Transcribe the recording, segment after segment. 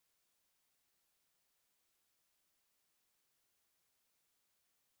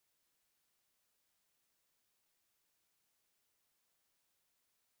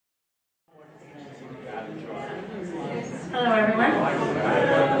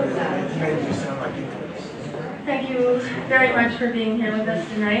very much for being here with us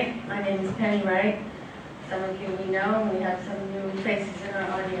tonight. My name is Penny Wright. Some of you we know, and we have some new faces in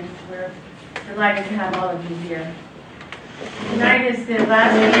our audience. We're delighted to have all of you here. Tonight is the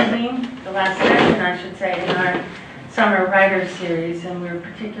last evening, the last session, I should say, in our Summer Writers Series, and we're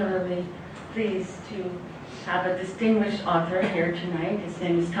particularly pleased to have a distinguished author here tonight. His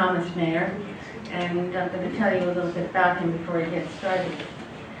name is Thomas Maier, and I'm going to tell you a little bit about him before he gets started.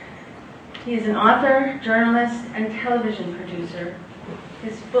 He is an author, journalist, and television producer.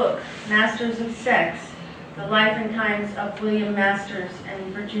 His book, Masters of Sex, The Life and Times of William Masters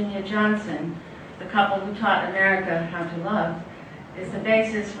and Virginia Johnson, the couple who taught America how to love, is the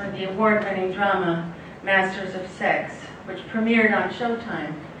basis for the award-winning drama Masters of Sex, which premiered on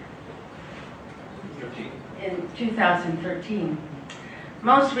Showtime in 2013.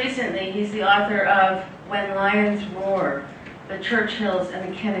 Most recently, he's the author of When Lions Roar, The Churchills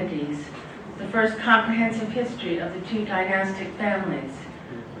and the Kennedys, the first comprehensive history of the two dynastic families,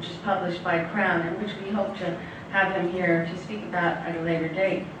 which is published by Crown, and which we hope to have him here to speak about at a later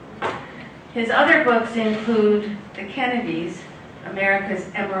date. His other books include The Kennedys, America's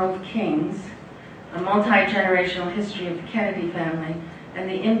Emerald Kings, a multi-generational history of the Kennedy family and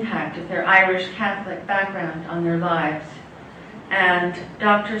the impact of their Irish Catholic background on their lives, and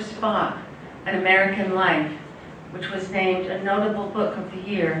Dr. Spock, An American Life, which was named a notable book of the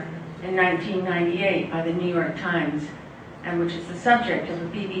year in 1998 by the New York Times, and which is the subject of a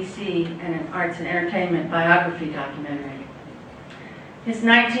BBC and an arts and entertainment biography documentary. His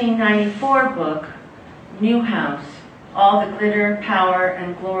 1994 book, Newhouse, All the Glitter, Power,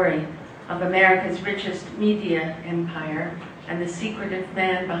 and Glory of America's Richest Media Empire and the Secretive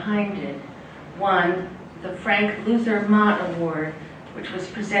Man Behind It, won the Frank Luther Mott Award, which was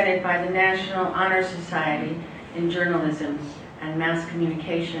presented by the National Honor Society in Journalism and Mass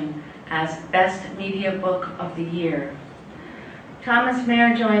Communication as Best Media Book of the Year. Thomas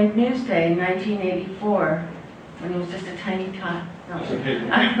Maier joined Newsday in 1984, when he was just a tiny tot. No.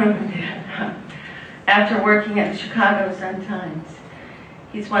 After working at the Chicago Sun-Times.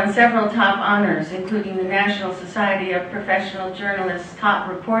 He's won several top honors, including the National Society of Professional Journalists Top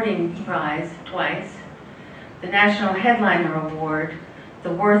Reporting Prize twice, the National Headliner Award,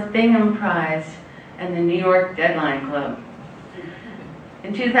 the Worth Bingham Prize, and the New York Deadline Club.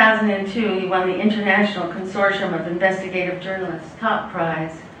 In 2002, he won the International Consortium of Investigative Journalists Top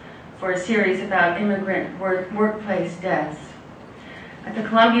Prize for a series about immigrant workplace deaths. At the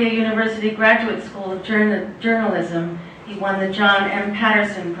Columbia University Graduate School of Journalism, he won the John M.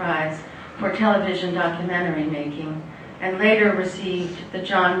 Patterson Prize for television documentary making, and later received the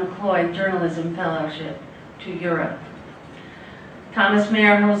John McCloy Journalism Fellowship to Europe. Thomas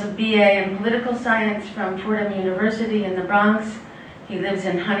Maier holds a BA in Political Science from Fordham University in the Bronx. He lives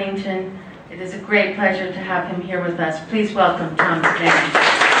in Huntington. It is a great pleasure to have him here with us. Please welcome Thomas Maier.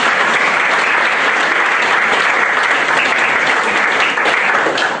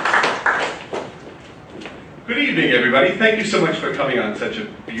 Good evening, everybody. Thank you so much for coming on such a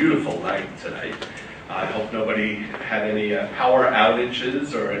beautiful night tonight. I hope nobody had any power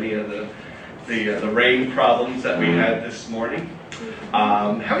outages or any of the rain problems that we had this morning.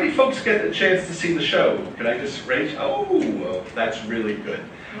 How many folks get a chance to see the show? Can I just raise? Oh, that's really good.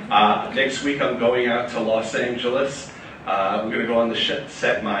 Next week I'm going out to Los Angeles. I'm going to go on the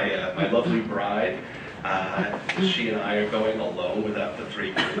set. My lovely bride. She and I are going alone without the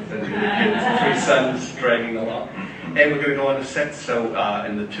three kids, and the three sons dragging along. And we're going to go on the set,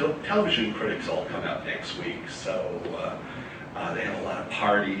 and the television critics all come out next week, so they have a lot of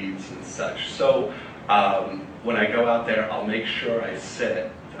parties and such. So when I go out there, I'll make sure I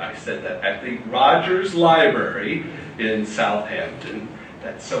said that at the Rogers Library in Southampton,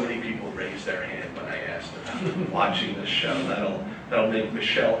 that so many people raised their hand when I asked about watching the show. That'll make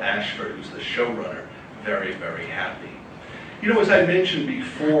Michelle Ashford, who's the showrunner, very, very happy. You know, as I mentioned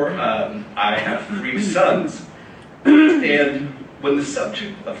before, I have three sons, and when the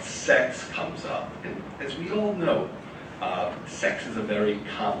subject of sex comes up, and as we all know, sex is a very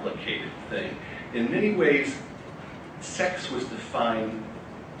complicated thing. In many ways, sex was defined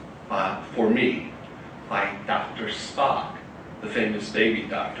for me by Dr. Spock, the famous baby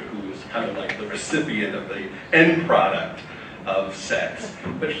doctor, who was kind of like the recipient of the end product of sex.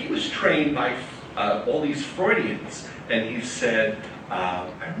 But he was trained by all these Freudians, and he said, I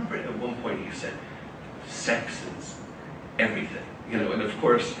remember at one point he said, sex is everything. You know, and of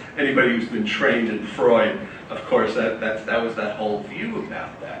course, anybody who's been trained in Freud, of course, that was that whole view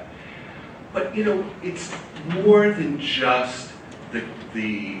about that. But you know, it's more than just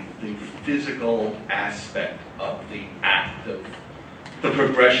the physical aspect of the act of the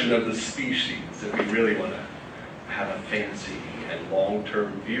progression of the species, if we really want to have a fancy and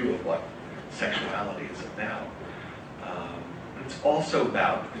long-term view of what sexuality is about. It's also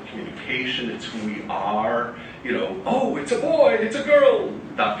about the communication. It's who we are. You know, oh, it's a boy, it's a girl.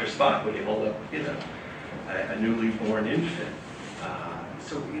 Dr. Spock, when you hold up, you know, a newly born infant.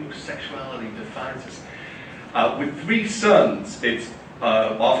 So, you know, sexuality defines us. With 3 sons, it's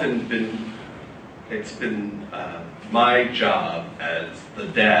often been my job as the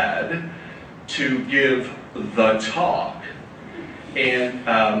dad to give the talk, and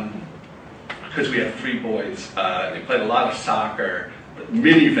because we have 3 boys, they played a lot of soccer.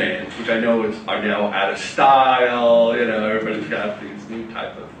 Minivans, which I know are now out of style. You know, everybody's got these new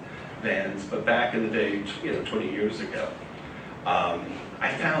type of vans. But back in the day, you know, 20 years ago,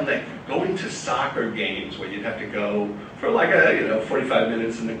 I found that going to soccer games where you'd have to go for like 45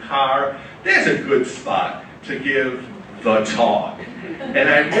 minutes in the car, there's a good spot to give the talk. And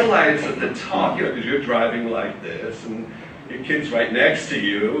I realized that the talk, you know, because you're driving like this, and your kid's right next to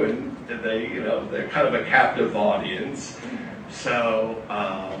you, and they, you know, they're kind of a captive audience. So,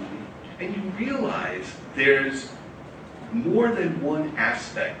 and you realize there's more than one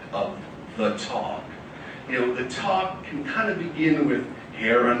aspect of the talk. You know, the talk can kind of begin with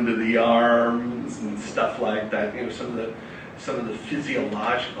hair under the arms and stuff like that. You know, some of the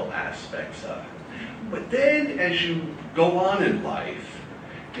physiological aspects of it. But then, as you go on in life,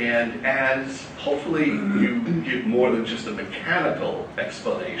 and as hopefully you give more than just a mechanical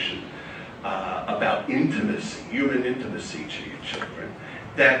explanation about intimacy, human intimacy to your children,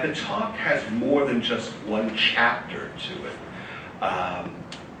 that the talk has more than just one chapter to it.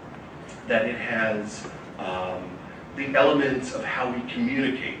 That it has the elements of how we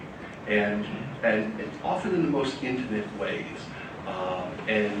communicate, and often in the most intimate ways.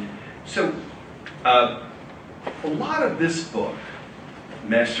 And so a lot of this book,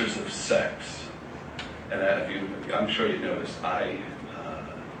 Masters of Sex, and I'm sure you noticed, I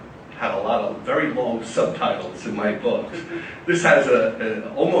have a lot of very long subtitles in my books. This has an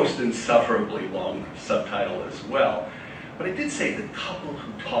almost insufferably long subtitle as well. But I did say the couple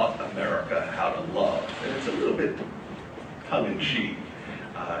who taught America how to love, and it's a little bit tongue-in-cheek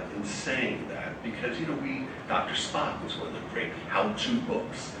in saying that, because, you know, Dr. Spock was one of the great how-to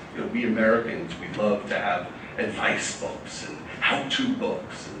books. You know, we Americans, we love to have advice books and how-to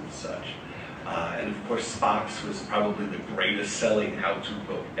books and such. And of course, Spock's was probably the greatest selling how-to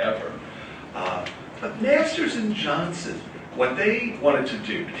book ever. But Masters and Johnson, what they wanted to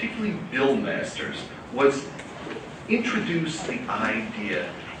do, particularly Bill Masters, was introduce the idea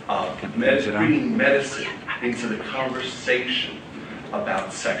of bringing medicine into the conversation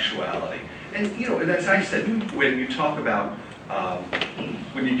about sexuality. And, you know, and as I said, when you talk about,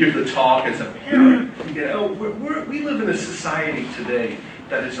 when you give the talk as a parent, you know, we live in a society today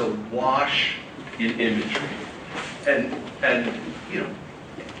that is awash in imagery. And you know,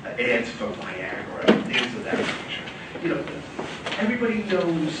 ads for Maier and things of that nature. You know, everybody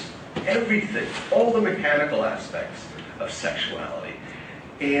knows everything, all the mechanical aspects of sexuality.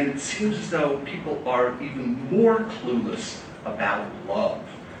 And it seems as though people are even more clueless about love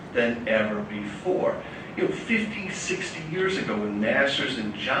than ever before. You know, 50, 60 years ago when Masters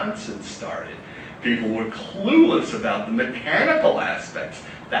and Johnson started, people were clueless about the mechanical aspects,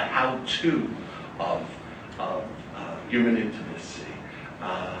 the how-to of human intimacy.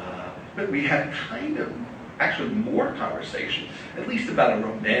 But we had kind of actually more conversation, at least about a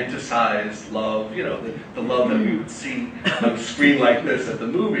romanticized love, you know, the love that we would see on a screen like this at the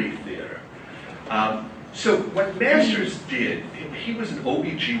movie theater. So what Masters did, he was an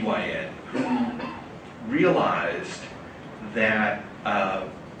OBGYN who realized that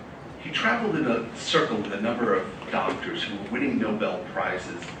he traveled in a circle with a number of doctors who were winning Nobel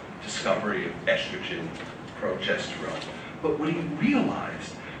Prizes, discovery of estrogen, progesterone. But what he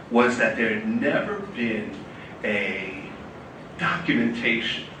realized was that there had never been a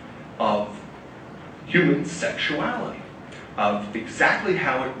documentation of human sexuality, of exactly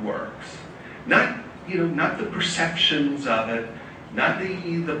how it works. Not, you know, not the perceptions of it, not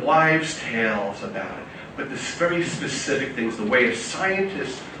the wives' tales about it, but the very specific things, the way a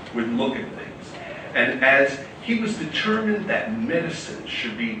scientist would look at things. And as he was determined that medicine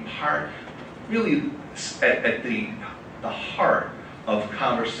should be part, really at the heart of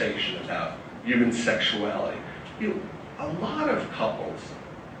conversation about human sexuality, you know, a lot of couples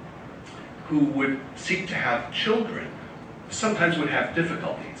who would seek to have children sometimes would have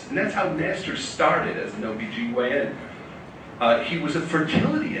difficulties. And that's how Masters started as an OBGYN. He was a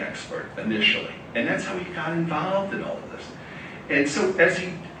fertility expert initially, and that's how he got involved in all of this. And so as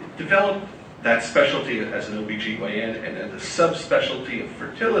he developed that specialty as an OBGYN and then the subspecialty of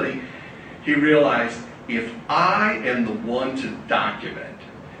fertility, he realized if I am the one to document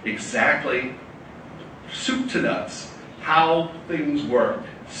exactly, soup to nuts, how things work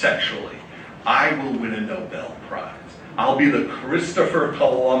sexually, I will win a Nobel Prize. I'll be the Christopher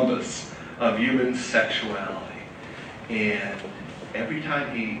Columbus of human sexuality. And every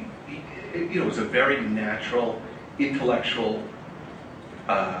time he it was a very natural, intellectual,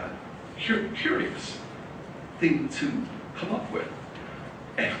 curious thing to come up with.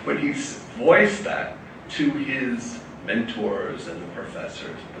 And when he voiced that to his mentors and the professors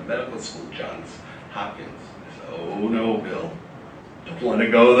at the medical school, Johns Hopkins, he said, "Oh no, Bill, don't want to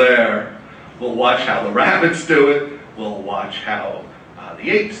go there. We'll watch how the rabbits do it. We'll watch how the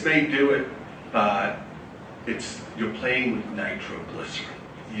apes may do it, but you're playing with nitroglycerin.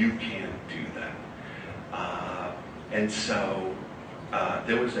 You can't do that." And so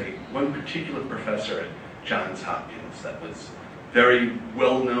there was one particular professor at Johns Hopkins that was very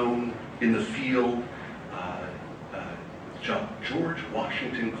well known in the field. George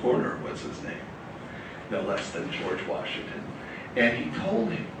Washington Corner was his name, no less than George Washington. And he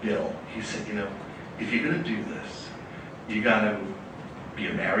told Bill, he said, if you're going to do this, you got to be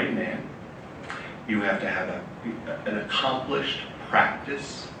a married man. You have to have an accomplished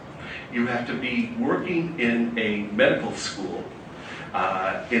practice. You have to be working in a medical school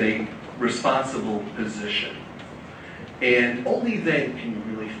in a responsible position. And only then can you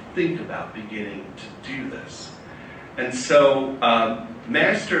really think about beginning to do this. And so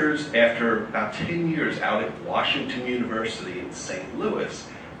Masters, after about 10 years out at Washington University in St. Louis,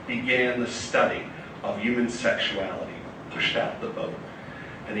 began the study of human sexuality, pushed out the boat.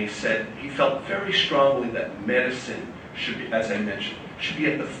 And he said he felt very strongly that medicine should be, as I mentioned, should be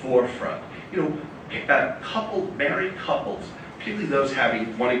at the forefront. Married couples, particularly those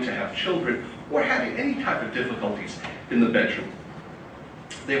wanting to have children or having any type of difficulties in the bedroom,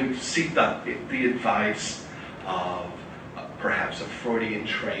 they would seek the advice of perhaps a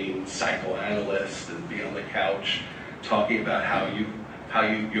Freudian-trained psychoanalyst and be on the couch talking about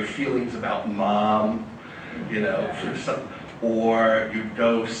your feelings about mom, or you'd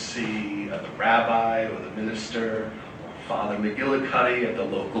go see the rabbi or the minister or Father McGillicuddy at the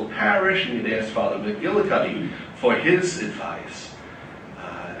local parish, and you'd ask Father McGillicuddy for his advice.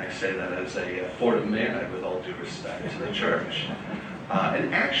 And I say that as a Fordham man, with all due respect to the church.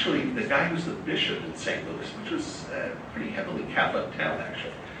 And actually, the guy who's the bishop in St. Louis, which was a pretty heavily Catholic town,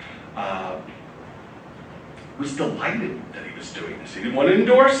 actually, was delighted that he was doing this. He didn't want to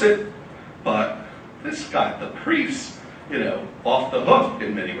endorse it, but this got the priests, off the hook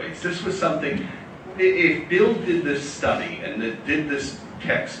in many ways. This was something, if Bill did this study and did this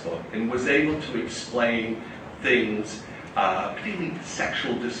textbook and was able to explain things, particularly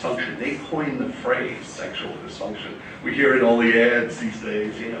sexual dysfunction. They coined the phrase sexual dysfunction. We hear it in all the ads these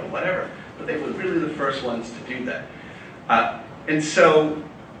days, whatever. But they were really the first ones to do that. And so,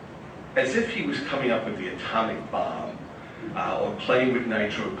 as if he was coming up with the atomic bomb or playing with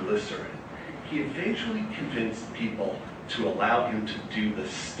nitroglycerin, he eventually convinced people to allow him to do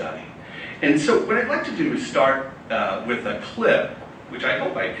this study. And so what I'd like to do is start with a clip, which I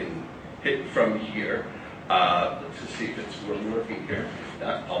hope I can hit from here. Let's just see if we're working here. If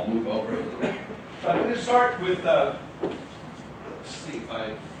not, I'll move over a little bit. I'm going to start with, let's see if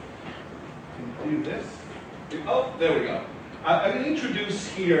I can do this. Oh, there we go. I'm going to introduce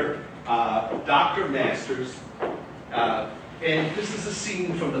here Dr. Masters. And this is a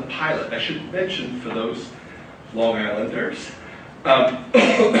scene from the pilot. I should mention for those Long Islanders, pardon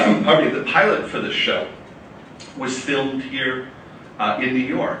me, the pilot for the show was filmed here in New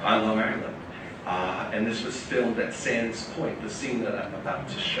York on Long Island. And this was filmed at Sands Point, the scene that I'm about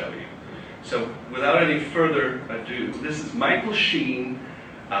to show you. So without any further ado, this is Michael Sheen,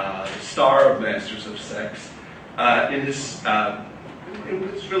 star of Masters of Sex. It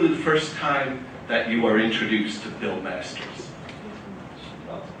was really the first time that you are introduced to Bill Masters.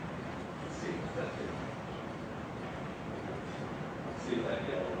 See that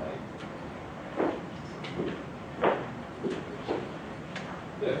yellow light?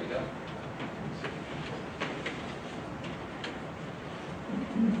 There we go.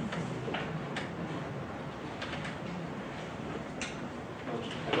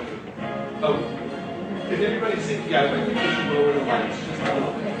 Oh, can everybody see? Yeah, I think we should lower the lights just a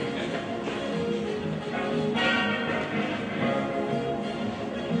little bit.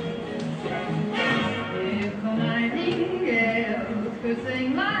 If the nightingales could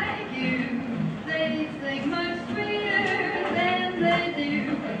sing like you, they'd sing much sweeter than they do.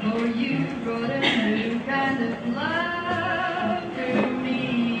 For you brought a new kind of love to me.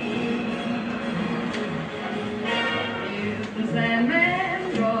 If the Sandman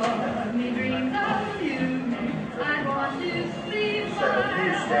brought me dreams of you,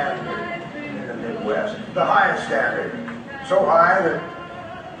 standard in the Midwest. The highest standard. So high that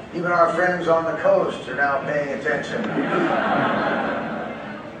even our friends on the coast are now paying attention.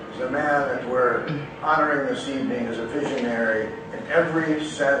 The man that we're honoring this evening is a visionary in every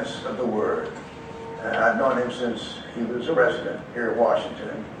sense of the word. I've known him since he was a resident here at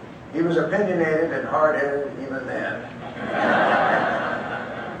Washington. He was opinionated and hard-headed even then.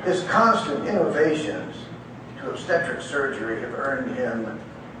 His constant innovations to obstetric surgery have earned him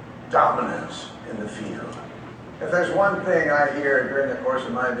dominance in the field. If there's one thing I hear during the course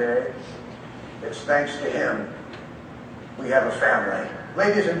of my day, it's thanks to him we have a family.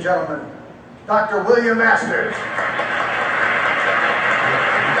 Ladies and gentlemen, Dr. William Masters.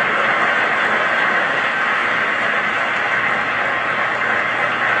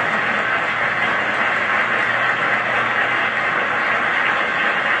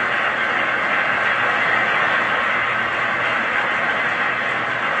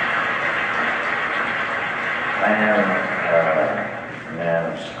 I am a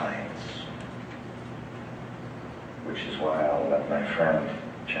man of science, which is why I'll let my friend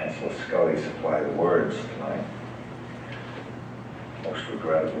Chancellor Scully supply the words tonight. Most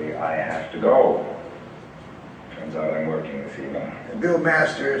regrettably, I have to go. Turns out I'm working this evening. And Bill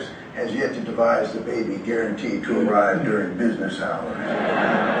Masters has yet to devise the baby guaranteed to arrive during business hours.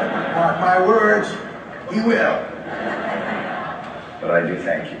 Mark my words, he will. But I do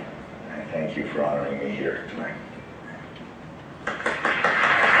thank you. I thank you for honoring me here tonight.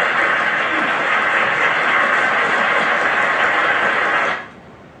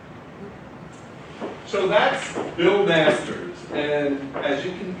 So that's Bill Masters, and as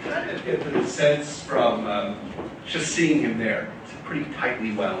you can kind of get the sense from just seeing him there, it's a pretty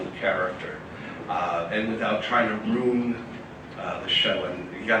tightly wound character. And without trying to ruin the show, and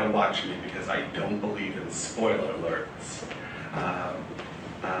you gotta watch me because I don't believe in spoiler alerts.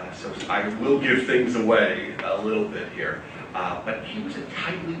 So I will give things away a little bit here. But he was a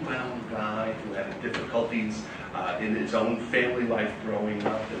tightly wound guy who had difficulties in his own family life growing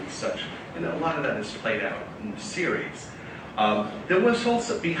up and such. And a lot of that is played out in the series. There was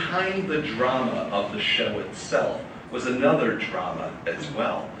also, behind the drama of the show itself, was another drama as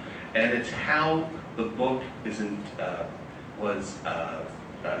well. And it's how the book was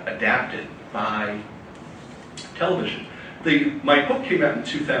adapted by television. My book came out in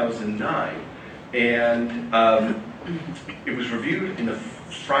 2009, and it was reviewed in the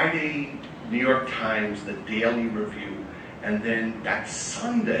Friday New York Times, the Daily Review, and then that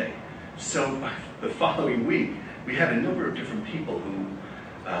Sunday. So the following week, we had a number of different people who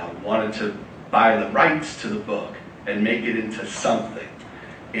wanted to buy the rights to the book and make it into something.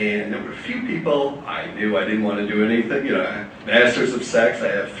 And there were a few people, I knew I didn't want to do anything, masters of sex, I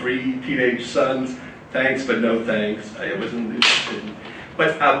have 3 teenage sons, thanks but no thanks, I wasn't interested.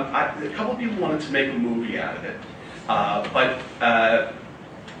 But a couple of people wanted to make a movie out of it. But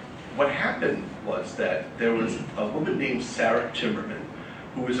what happened was that there was a woman named Sarah Timberman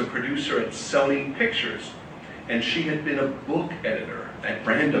who was a producer at Sony Pictures, and she had been a book editor at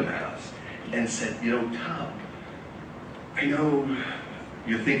Random House, and said, Tom, I know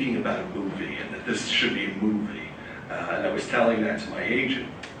you're thinking about a movie and that this should be a movie. And I was telling that to my agent.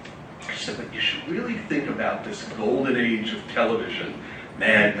 She said, but you should really think about this golden age of television,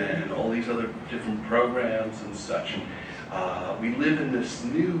 Mad Men, all these other different programs and such. We live in this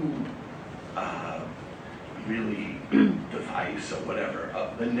new, really device or whatever,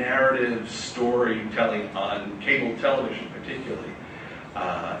 of the narrative storytelling on cable television particularly.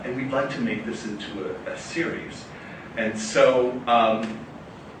 And we'd like to make this into a series. And so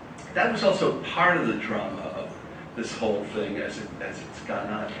that was also part of the drama of this whole thing as it's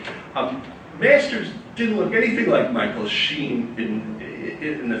gone on. Masters didn't look anything like Michael Sheen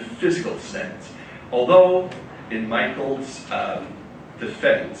in the physical sense. Although, in Michael's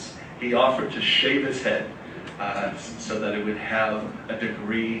defense, he offered to shave his head so that it would have a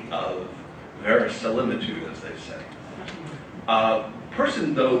degree of verisimilitude, as they say. A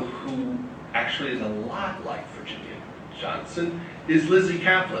person, though, who actually is a lot like Virginia Johnson is Lizzie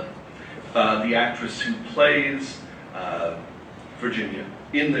Kaplan, the actress who plays Virginia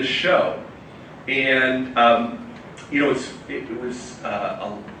in the show. And it was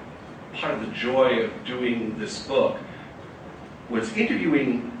a part of the joy of doing this book was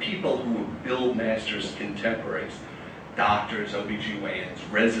interviewing people who were Bill Masters' contemporaries, doctors, OBGYNs,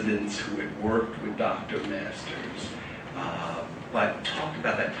 residents who had worked with Dr. Masters, but talked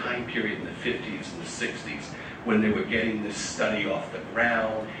about that time period in the 50s and the 60s when they were getting this study off the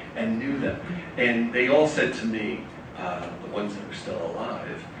ground and knew them. And they all said to me, the ones that were still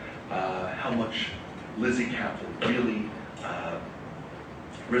alive, how much Lizzie Kaplan really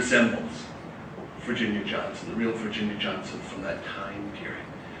resembles Virginia Johnson, the real Virginia Johnson from that time period.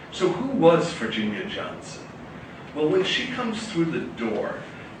 So who was Virginia Johnson? Well, when she comes through the door,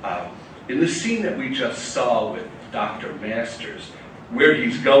 in the scene that we just saw with Dr. Masters, where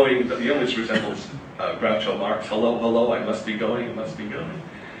he's going, he almost resembles Groucho Marx. Hello, hello, I must be going, I must be going.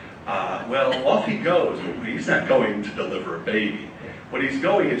 Well, off he goes. He's not going to deliver a baby. What he's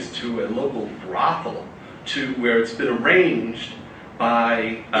going is to a local brothel, to where it's been arranged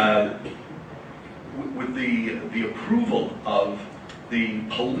by, with the approval of the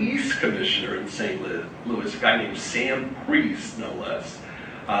police commissioner in St. Louis, a guy named Sam Priest, no less.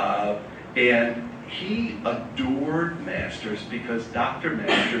 And he adored Masters because Dr.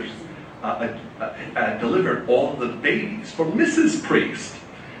 Masters delivered all the babies for Mrs. Priest.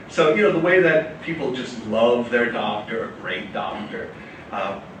 So, you know, the way that people just love their doctor, a great doctor,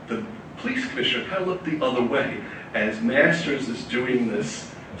 the police commissioner kind of looked the other way as Masters is doing this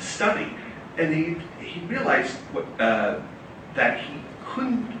study. And he realized that he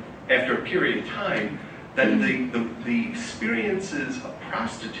couldn't, after a period of time, that the experiences of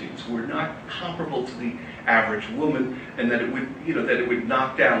prostitutes were not comparable to the average woman, and that it would, you know, that it would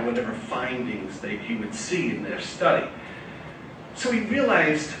knock down whatever findings he would see in their study. So he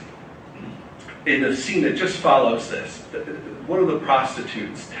realized, in a scene that just follows this, one of the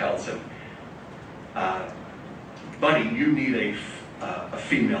prostitutes tells him, "Buddy, you need a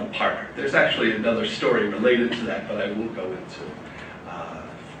female partner." There's actually another story related to that, but I won't go into it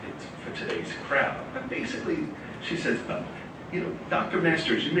for today's crowd. But basically, she says, you know, Dr.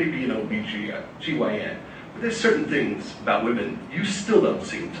 Masters, you may be an OB-GYN, but there's certain things about women you still don't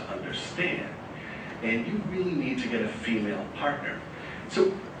seem to understand, and you really need to get a female partner.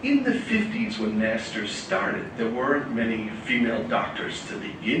 So in the 50s, when Masters started, there weren't many female doctors to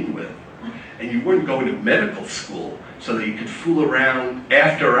begin with, and you weren't going to medical school so that you could fool around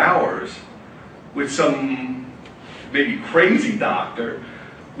after hours with some maybe crazy doctor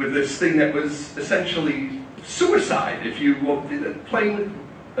with this thing that was essentially suicide. If you were playing with,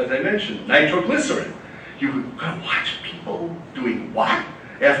 as I mentioned, nitroglycerin, you would go watch people doing what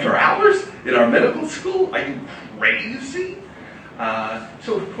after hours in our medical school? Are you crazy?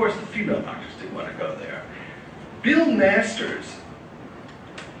 So of course the female doctors didn't want to go there. Bill Masters,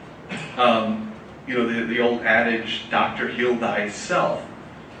 you know, the old adage, doctor, heal thyself.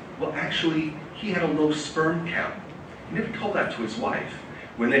 Well, actually, he had a low sperm count. He never told that to his wife.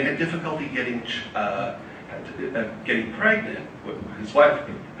 When they had difficulty getting pregnant, his wife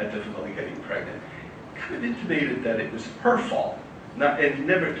had difficulty getting pregnant, kind of intimated that it was her fault. And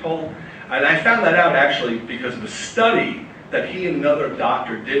never told. And I found that out actually because of a study that he and another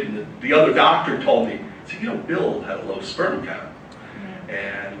doctor did, and the other doctor told me, so, you know, Bill had a low sperm count.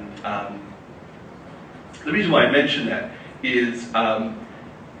 And the reason why I mention that is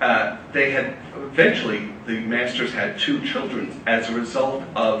they had, eventually, the Masters had 2 children as a result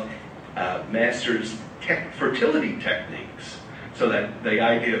of Masters' fertility techniques. So that the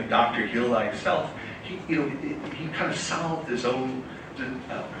idea of doctor heal thyself, he kind of solved his own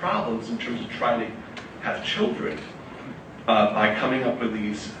problems in terms of trying to have children by coming up with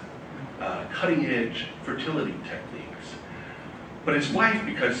these cutting-edge fertility techniques. But his wife,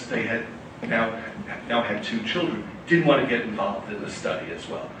 because they had now had 2 children, didn't want to get involved in the study as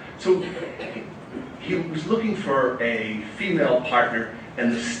well. So he was looking for a female partner,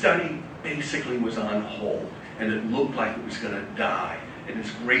 and the study basically was on hold, and it looked like it was going to die. And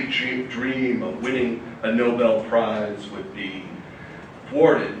his great dream of winning a Nobel Prize would be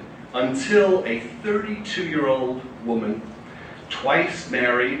thwarted until a 32-year-old woman, twice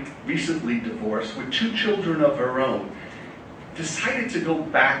married, recently divorced, with 2 children of her own, decided to go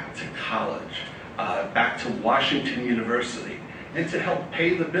back to college, back to Washington University. And to help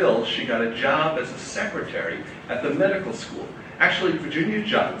pay the bills, she got a job as a secretary at the medical school. Actually, Virginia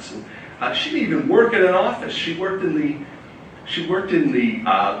Johnson, she didn't even work in an office. She worked in the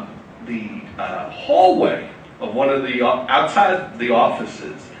hallway of one of the outside the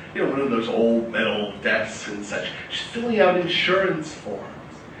offices. You know, one of those old metal desks and such. She's filling out insurance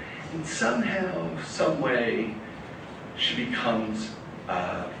forms, and somehow, some way, she becomes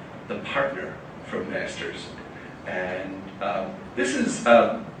the partner for Masters. And this is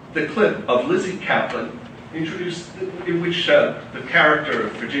the clip of Lizzie Kaplan, introduced, in which the character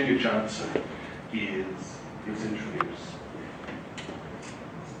of Virginia Johnson is introduced.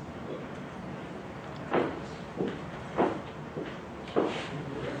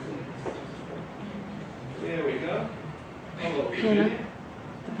 There we go. Hello, Virginia.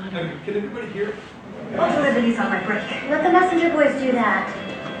 Can everybody hear? I'll deliver these on my break. Let the messenger boys do that.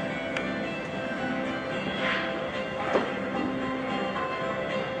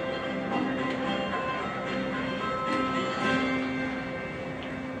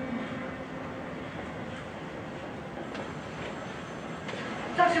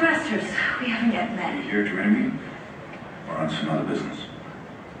 Dr. Masters, we haven't yet met. You here to interview? Or on some other business?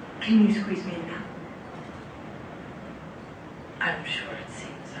 Can you squeeze me in now? I'm sure it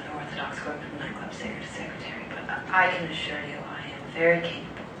seems unorthodox going from nightclub singer to secretary, but I can assure you I am very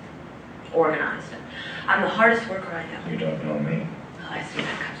capable, organized. I'm the hardest worker I know. You don't know me. Well, I see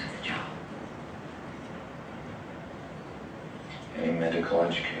that comes with the job. Any medical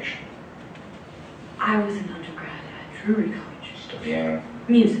education? I was an undergrad at Drury College. Studying?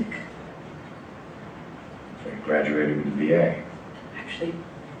 Music. So you graduated with a BA. Actually,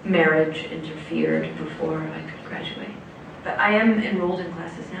 marriage interfered before I could graduate. But I am enrolled in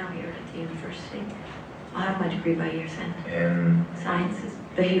classes now here at the university. I'll have my degree by year's end. In? Sciences,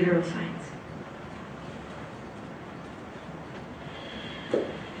 behavioral science.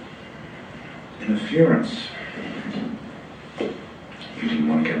 Interference. You didn't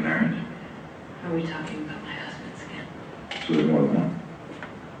want to get married? Are we talking about my husband's again? So there's more than one.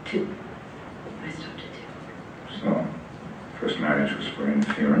 2. I stopped at 2. So, first marriage was for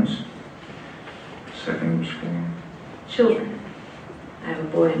interference. Second was for... Children. I have a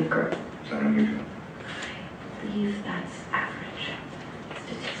boy and a girl. Is that unusual? I believe that's average.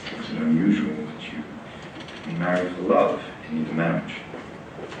 Statistics. Is it unusual that you be married for love in either marriage?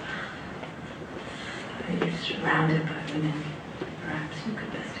 You're surrounded by women. Perhaps you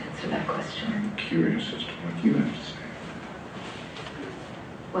could best answer that question. I'm curious as to what you have to say.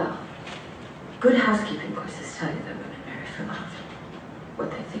 Well, good housekeeping courses tell you that women marry for love.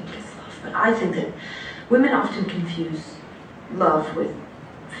 What they think is love. But I think that women often confuse love with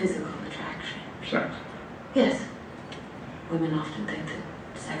physical attraction. Sex. Yes. Women often think that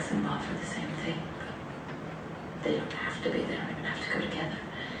sex and love are the same thing, but they don't have to be. They don't even have to go together.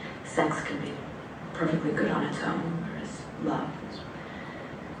 Sex can be perfectly good on its own, whereas love is...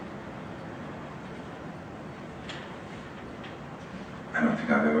 I don't think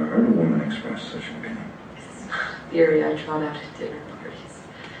I've ever heard a woman express such an opinion. It's not a theory I trot out at dinner parties.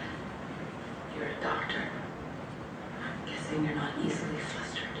 You're a doctor. I'm guessing you're not easily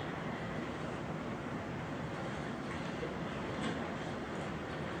flustered.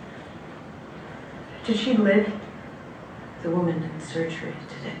 Did she live? The woman in surgery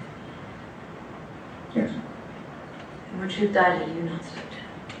today. Yes. And would she have died had you not stepped in?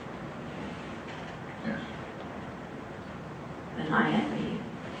 Yes. Then I envy you.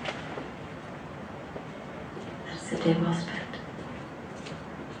 That's a day well spent.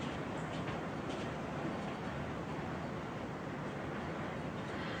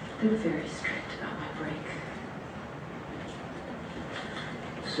 They're very strict about my break.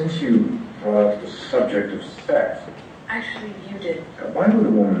 Since you brought up the subject of sex, Actually, you did. why would a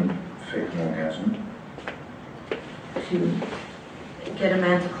woman fake an orgasm? To get a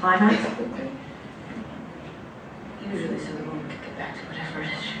man to climax. Usually so the woman can get back to whatever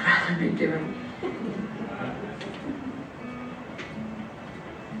it is she'd rather be doing.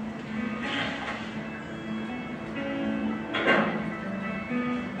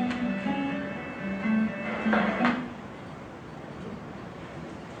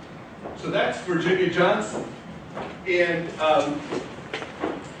 So that's Virginia Johnson. And,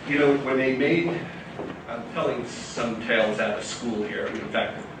 you know, when they made, I'm telling some tales out of school here. In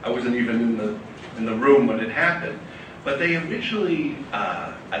fact, I wasn't even in the room when it happened. But they originally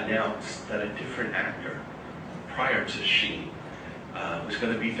announced that a different actor, prior to Sheen, was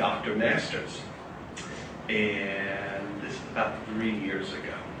going to be Dr. Masters. And this is about 3 years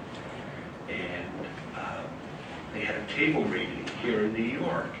ago. And they had a table reading here in New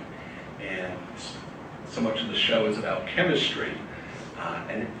York. And so much of the show is about chemistry.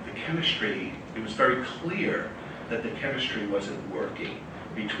 And the chemistry, it was very clear that the chemistry wasn't working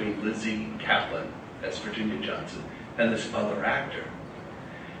between Lizzie Kaplan as Virginia Johnson and this other actor.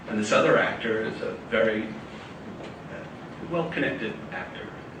 And this other actor is a very well-connected actor.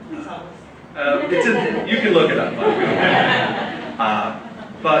 You can look it up.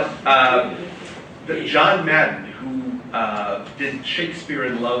 John Madden, who did Shakespeare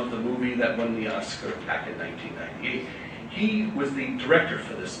in Love, the movie that won the Oscar back in 1998, he was the director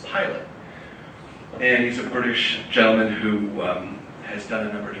for this pilot. And he's a British gentleman who has done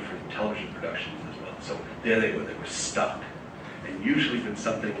a number of different television productions as well. So there they were stuck. And usually when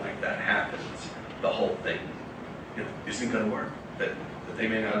something like that happens, the whole thing isn't going to work. That they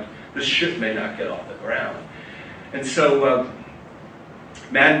may not, the ship may not get off the ground. And so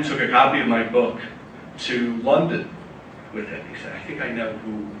Madden took a copy of my book to London with him. He said, I think I know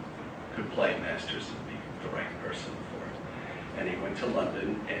who could play Masters and be the right person for it. And he went to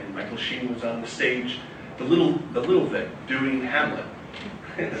London, and Michael Sheen was on the stage, the little Vic, doing Hamlet,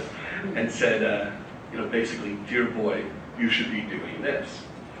 and said, basically, dear boy, you should be doing this.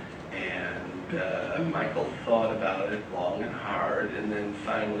 Michael thought about it long and hard and then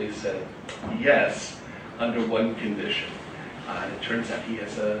finally said yes, under one condition. It turns out he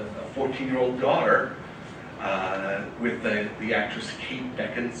has a 14-year-old daughter with the actress Kate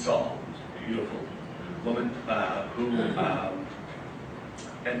Beckinsale, beautiful woman,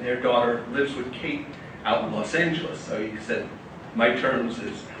 and their daughter lives with Kate out in Los Angeles. So he said, my terms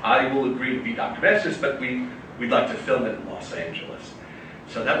is I will agree to be Dr. Masters, but we'd like to film it in Los Angeles.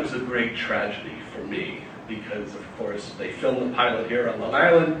 So that was a great tragedy for me because, of course, they filmed the pilot here on Long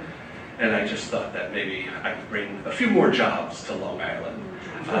Island, and I just thought that maybe I could bring a few more jobs to Long Island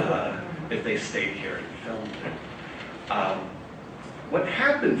if they stayed here and filmed it. What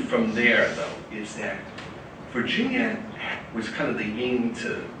happened from there, though, is that Virginia was kind of the yin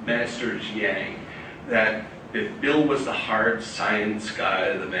to Masters' yang, that if Bill was the hard science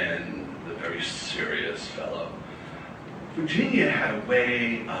guy, the man, the very serious fellow, Virginia had a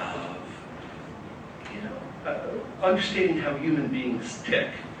way of, understanding how human beings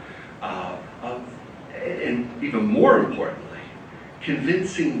tick, and even more importantly,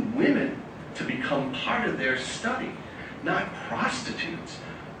 convincing women to become part of their study, not prostitutes,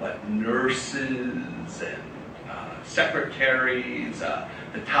 but nurses and secretaries.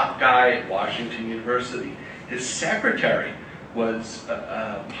 The top guy at Washington University, his secretary was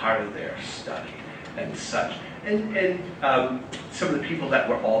part of their study and such. And some of the people that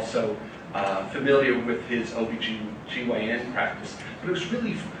were also familiar with his OBGYN practice. But it was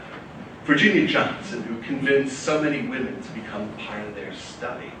really Virginia Johnson who convinced so many women to become part of their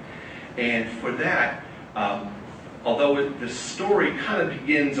study. And for that, although the story kind of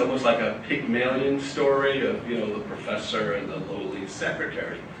begins almost like a Pygmalion story of, the professor and the lowly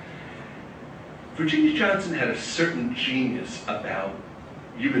secretary, Virginia Johnson had a certain genius about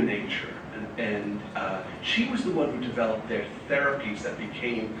human nature. And she was the one who developed their therapies that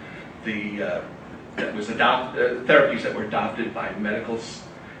became therapies that were adopted by medical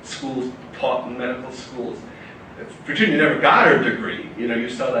schools, taught in medical schools. Virginia never got her degree. You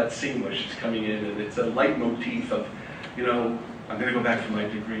saw that scene where she's coming in, and it's a leitmotif of, I'm going to go back for my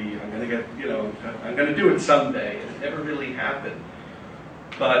degree. I'm going to get, I'm going to do it someday. And it never really happened.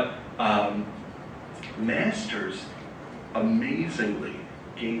 But Masters amazingly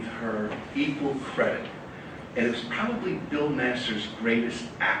gave her equal credit. And it was probably Bill Masters' greatest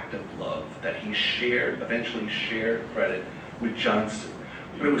act of love that he eventually shared credit with Johnson.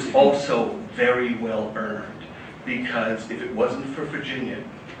 But it was also very well earned, because if it wasn't for Virginia,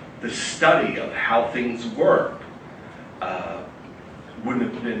 the study of how things work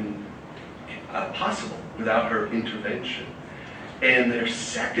wouldn't have been possible without her intervention. And their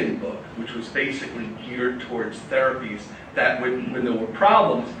second book, which was basically geared towards therapies that when there were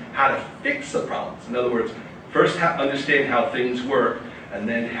problems, how to fix the problems. In other words, first understand how things work, and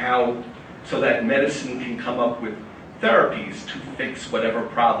then so that medicine can come up with therapies to fix whatever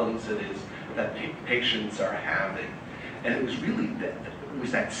problems it is that patients are having. And it was really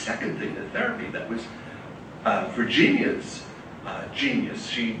that second thing, the therapy, that was Virginia's genius.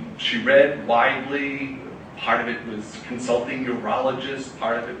 She read widely. Part of it was consulting neurologists.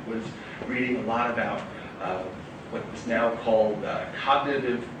 Part of it was reading a lot about what is now called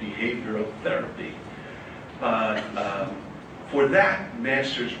cognitive behavioral therapy. But for that,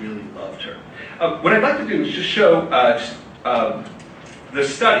 Masters really loved her. What I'd like to do is just show the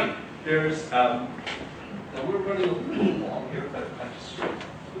study. There's, now we're running a little long here, but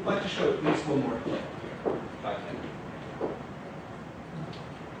we'd like to show at least one more clip. 5 minutes.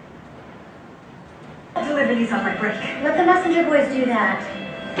 I'll deliver these on my break. Let the messenger boys do that.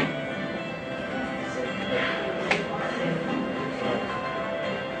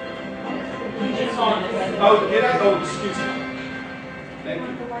 Oh, get out. Oh, excuse me. Thank you.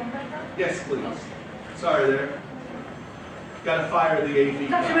 Yes, please. Sorry there. Gotta fire the AV.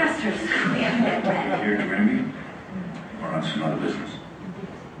 Dr. Masters. Here to interview or on some other business?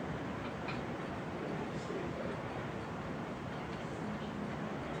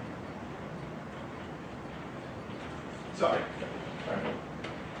 Sorry.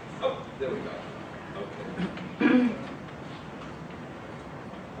 Oh, there we go. Okay.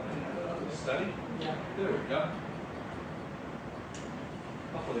 Study? Yeah. There we go.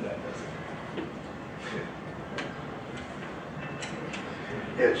 Hopefully that does it.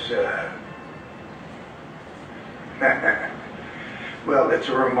 It's, well, it's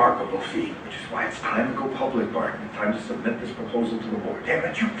a remarkable feat. Which is why it's time to go public, Barton. Time to submit this proposal to the board. Damn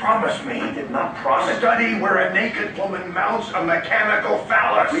it, you promised me. I did not promise. Study where a naked woman mounts a mechanical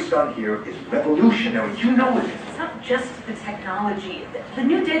phallus. What we've done here is revolutionary. You know it is. not just the technology. The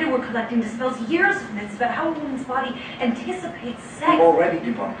new data we're collecting dispels years of myths about how a woman's body anticipates sex. We've already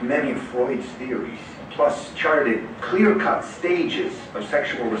debunked many of Freud's theories, plus charted clear-cut stages of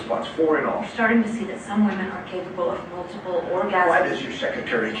sexual response, 4 in all. You're starting to see that some women are capable of multiple orgasms. Why does your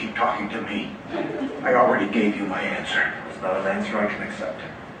secretary keep talking to me? I already gave you my answer. It's not an answer I can accept.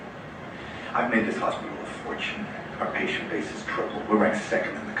 I've made this hospital a fortune. Our patient base is tripled. We're ranked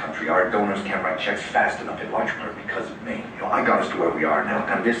 2nd in the country. Our donors can't write checks fast enough, in large part because of me. I got us to where we are now.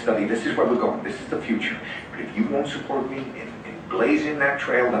 And this study, this is where we're going. This is the future. But if you won't support me in blazing that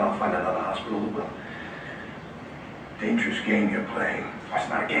trail, then I'll find another hospital that will. Dangerous game you're playing. Oh, it's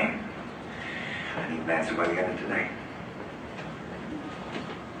not a game. I need an answer by the end of today.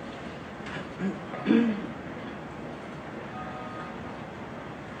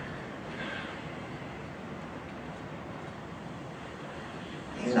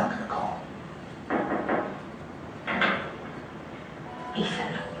 He's not gonna call.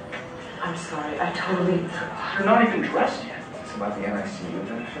 Ethan, I'm sorry. I totally... You're not even dressed yet. It's about the NICU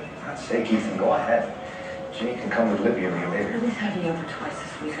benefit. For God's sake, Ethan, go ahead. Ginny can come with Libby and me later. Lily's having you over twice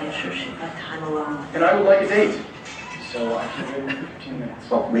this week. I'm sure she'd like time alone. And I would like a date. So I can wait 15 minutes.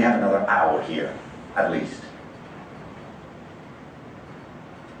 Well, we have another hour here, at least.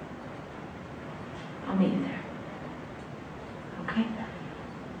 I'll meet you there. Okay?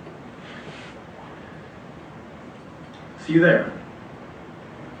 See you there.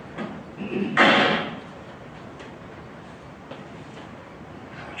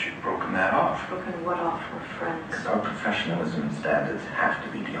 But you've broken that off. Broken what off? We're friends. Because our professionalism and standards have to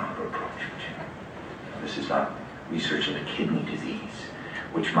be beyond reproach, Ginny. This is not research into kidney disease,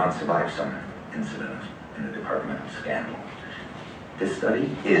 which might survive some incident in the departmental scandal. This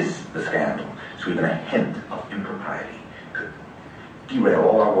study is the scandal, so even a hint of impropriety could derail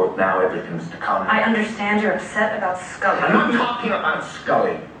all our work now. Everything's to come. I understand you're upset about Scully. I'm not talking about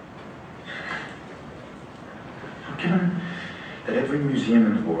Scully. Given that every museum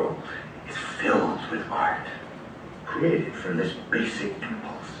in the world is filled with art, created from this basic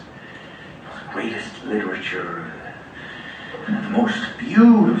impulse, the greatest literature, and the most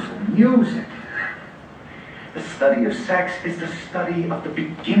beautiful music. The study of sex is the study of the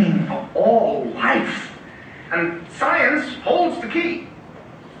beginning of all life. And science holds the key.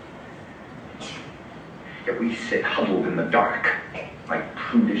 Yet we sit huddled in the dark, like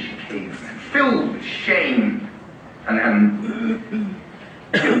prudish cavemen, filled with shame and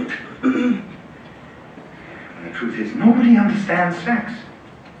guilt. And the truth is, nobody understands sex.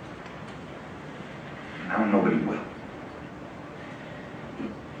 Now nobody will.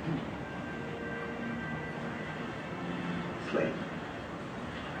 It's late.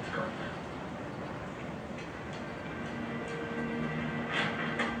 Let's go.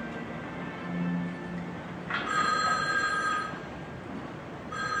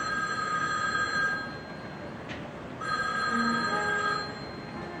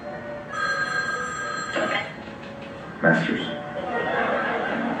 Masters.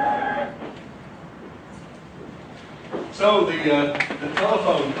 So the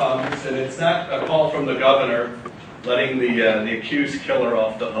telephone comes, and it's not a call from the governor letting the accused killer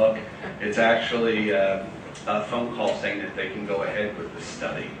off the hook. It's actually a phone call saying that they can go ahead with the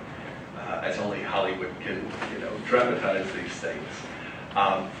study, as only Hollywood can, dramatize these things.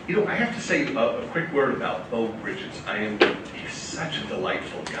 I have to say a quick word about Beau Bridges. He's such a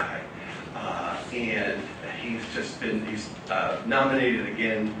delightful guy. And he's nominated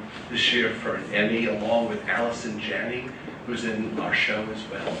again this year for an Emmy, along with Allison Janney, who's in our show as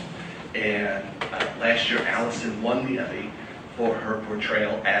well. And last year, Allison won the Emmy for her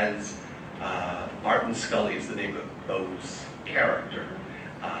portrayal as Martin Scully, is the name of Beau's character.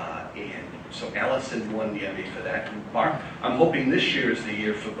 And so Allison won the Emmy for that. And I'm hoping this year is the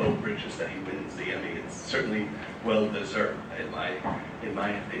year for Beau Bridges that he wins the Emmy. It's certainly well deserved, in my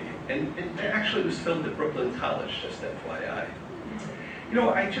opinion. And it actually was filmed at Brooklyn College, just FYI.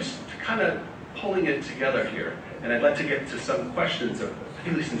 I just kind of pulling it together here, and I'd like to get to some questions,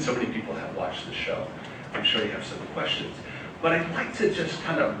 particularly since so many people have watched the show. I'm sure you have some questions. But I'd like to just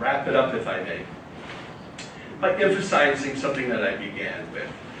kind of wrap it up, if I may, by emphasizing something that I began with,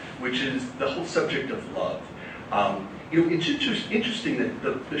 which is the whole subject of love. It's interesting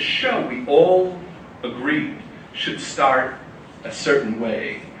that the show, we all agreed, should start a certain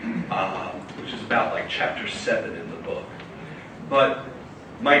way, which is about like chapter 7 in the book. But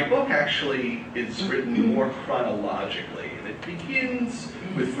my book actually is written more chronologically, and it begins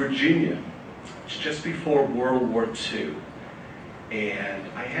with Virginia. It's just before World War II. And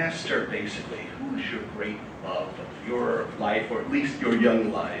I asked her basically, who is your great love of your life, or at least your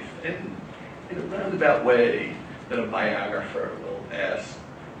young life? And in a roundabout way, that a biographer will ask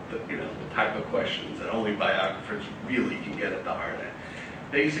the type of questions that only biographers really can get at the heart of.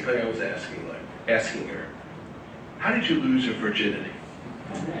 Basically, I was asking her, how did you lose your virginity?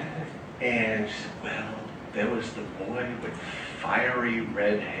 And she said, well, there was the boy with fiery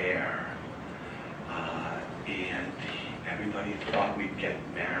red hair. And everybody thought we'd get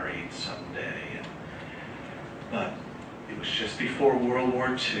married someday. But it was just before World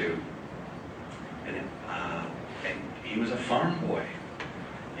War II. And he was a farm boy.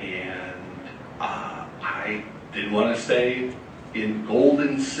 And I didn't want to stay in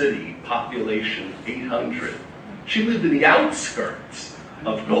Golden City, population 800. She lived in the outskirts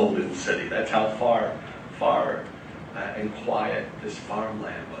of Golden City. That's how far and quiet this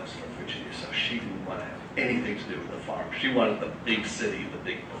farmland was for Virginia. So she didn't want to have anything to do with the farm. She wanted the big city,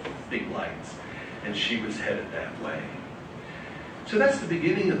 the big lights. And she was headed that way. So that's the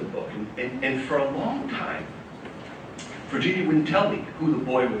beginning of the book. And for a long time, Virginia wouldn't tell me who the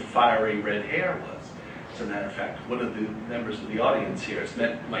boy with fiery red hair was. As a matter of fact, one of the members of the audience here has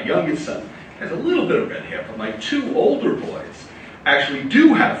met my youngest son, has a little bit of red hair, but my two older boys actually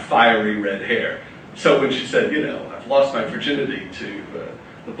do have fiery red hair. So when she said, I've lost my virginity to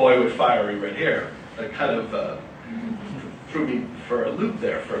the boy with fiery red hair, that kind of threw me for a loop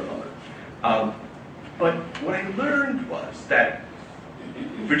there for a moment. But what I learned was that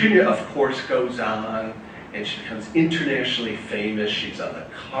Virginia, of course, goes on and she becomes internationally famous. She's on the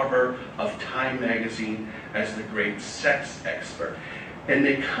cover of Time magazine as the great sex expert. And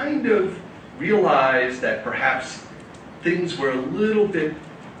they kind of realized that perhaps things were a little bit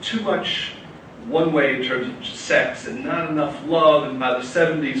too much one way in terms of sex and not enough love. And by the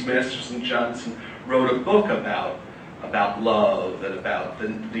 70s, Masters and Johnson wrote a book about love and about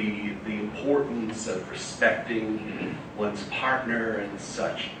the importance of respecting one's partner and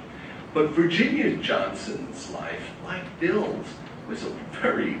such. But Virginia Johnson's life, like Bill's, was a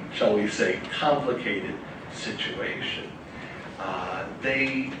very, shall we say, complicated situation.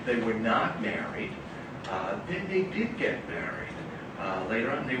 They were not married. Then they did get married.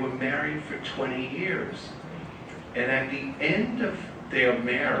 Later on, they were married for 20 years. And at the end of their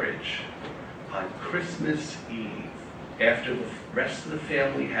marriage, on Christmas Eve, after the rest of the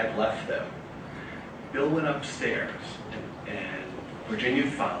family had left them, Bill went upstairs and Virginia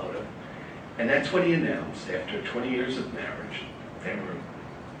followed him. And that's when he announced, after 20 years of marriage, they were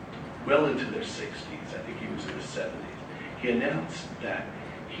well into their 60s, I think he was in his 70s, he announced that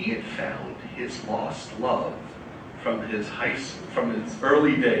he had found his lost love from his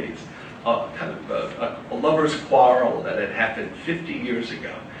early days, kind of a lover's quarrel that had happened 50 years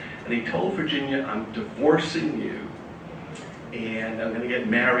ago. And he told Virginia, I'm divorcing you, and I'm going to get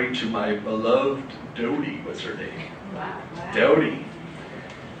married to my beloved Dodie, was her name. Wow. Dodie.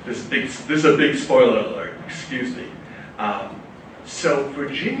 This is a big spoiler alert, excuse me. So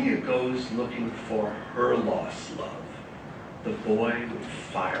Virginia goes looking for her lost love, the boy with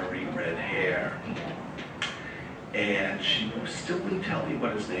fiery red hair. And she still wouldn't tell me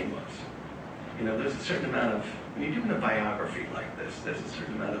what his name was. There's a certain amount of, when you're doing a biography like this, there's a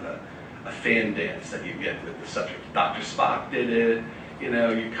certain amount of a fan dance that you get with the subject. Dr. Spock did it. You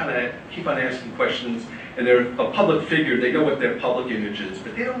kind of keep on asking questions, and they're a public figure. They know what their public image is,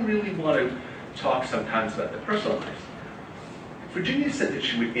 but they don't really want to talk sometimes about their personal lives. Virginia said that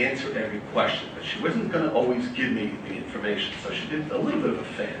she would answer every question, but she wasn't going to always give me the information, so she did a little bit of a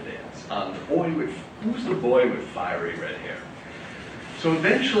fan dance on who's the boy with fiery red hair. So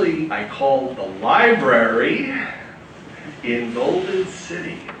eventually I called the library in Golden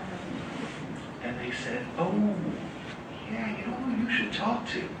City, and they said, oh, yeah, who you should talk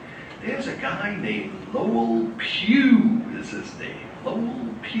to. There's a guy named Lowell Pugh is his name.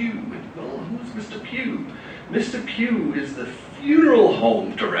 Lowell Pugh. And, well, who's Mr. Pugh? Mr. Pugh is the funeral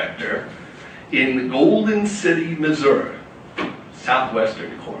home director in Golden City, Missouri,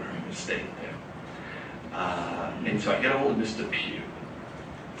 southwestern corner of the state there. And so I get a hold of Mr. Pugh.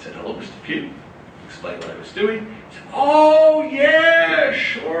 I said, hello, Mr. Pugh. Explained what I was doing. He said, oh, yeah,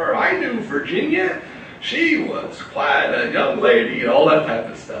 sure, I knew Virginia. She was quite a young lady and all that type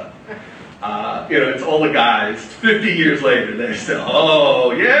of stuff. It's all the guys. 50 years later, they're still,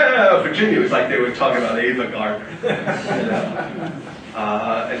 oh, yeah, Virginia. It was like they were talking about Ava Gardner.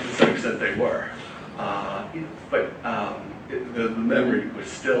 And to some extent they were. But the memory was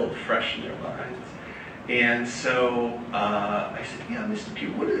still fresh in their minds. And so I said, yeah, Mr.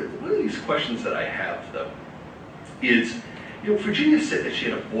 Pugh, one of these questions that I have, though, is, Virginia said that she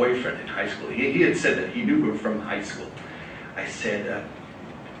had a boyfriend in high school. He had said that he knew her from high school. I said,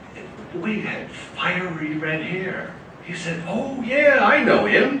 the boy had fiery red hair. He said, oh, yeah, I know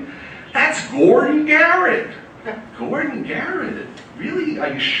him. That's Gordon Garrett. Gordon Garrett, really?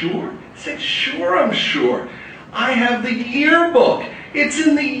 Are you sure? I said, sure, I'm sure. I have the yearbook. It's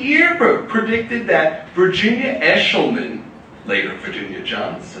in the yearbook. Predicted that Virginia Eshelman, later Virginia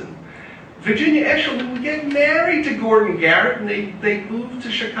Johnson, Virginia Eshelman would get married to Gordon Garrett, and they moved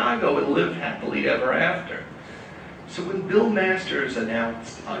to Chicago and lived happily ever after. So when Bill Masters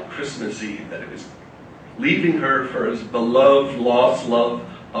announced on Christmas Eve that it was leaving her for his beloved, lost love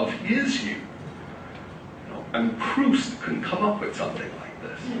of his youth, and Proust couldn't come up with something like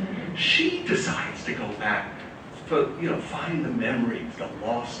this, she decides to go back to, find the memories, the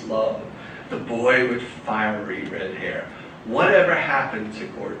lost love, the boy with fiery red hair. Whatever happened to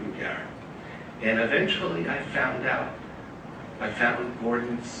Gordon Garrett? And eventually I found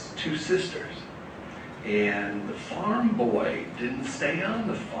Gordon's two sisters. And the farm boy didn't stay on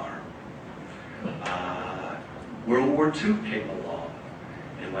the farm. World War II came along.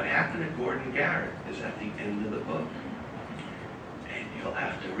 And what happened to Gordon Garrett is at the end of the book. And you'll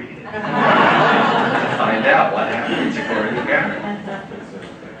have to read it to find out what happened to Gordon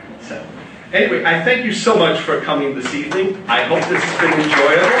Garrett. So, anyway, I thank you so much for coming this evening. I hope this has been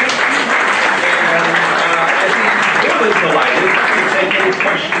enjoyable. And I'd be really delighted to take any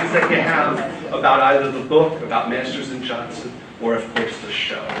questions that you have about either the book, about Masters and Johnson, or of course the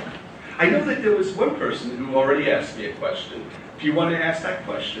show. I know that there was one person who already asked me a question. Do you want to ask that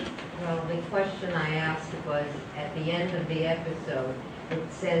question? Well, the question I asked was, at the end of the episode,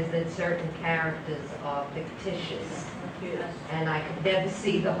 it says that certain characters are fictitious. Yes. And I could never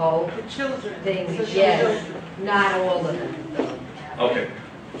see the whole The children. thing. The Yes, children. not all of them, though. Okay.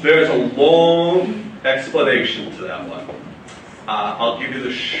 There's a long explanation to that one. I'll give you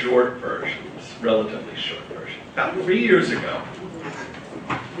the short version, relatively short version. About 3 years ago,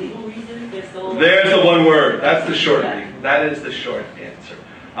 there's the one word. That's the short thing. That is the short answer.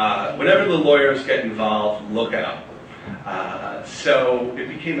 Whenever the lawyers get involved, look out. So it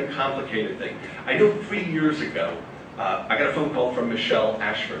became a complicated thing. I know 3 years ago, I got a phone call from Michelle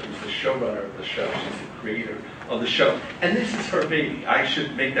Ashford, who's the showrunner of the show. She's the creator of the show. And this is her baby. I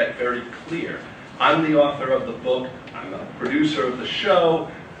should make that very clear. I'm the author of the book. I'm a producer of the show.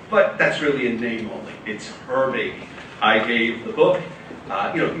 But that's really a name only. It's her baby. I gave the book.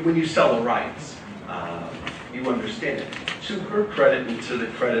 When you sell the rights, you understand it. To her credit and to the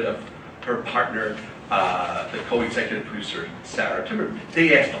credit of her partner, the co-executive producer, Sarah Timmer,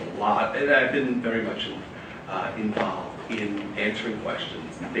 they asked a lot, and I've been very much involved in answering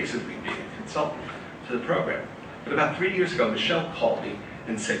questions, basically being a consultant to the program. But about 3 years ago, Michelle called me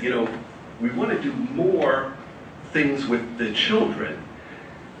and said, we want to do more things with the children.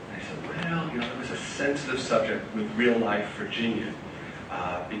 And I said, well, it was a sensitive subject with real-life Virginia.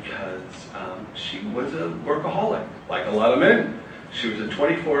 Because she was a workaholic, like a lot of men. She was a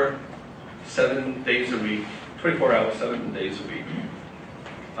 24 hours, 7 days a week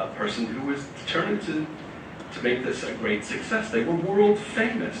person who was determined to make this a great success. They were world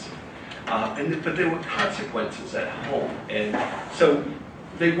famous, but there were consequences at home. And so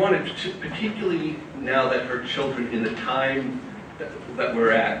they wanted to, particularly now that her children, in the time that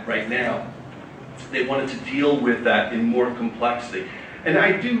we're at right now, they wanted to deal with that in more complexity. And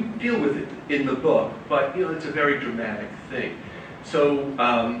I do deal with it in the book, but it's a very dramatic thing. So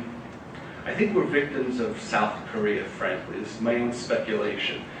I think we're victims of South Korea, frankly. This is my own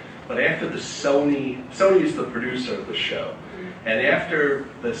speculation. But after Sony is the producer of the show, and after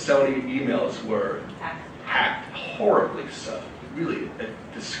the Sony emails were hacked, horribly so, really a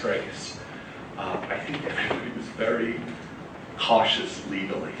disgrace, I think everybody was very cautious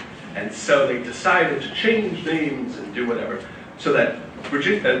legally. And so they decided to change names and do whatever, so that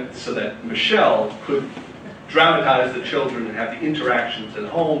Michelle could dramatize the children and have the interactions at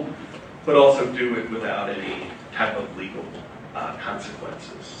home, but also do it without any type of legal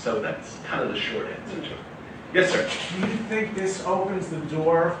consequences. So that's kind of the short answer to it. Yes, sir? Do you think this opens the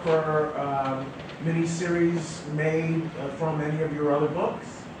door for miniseries made from any of your other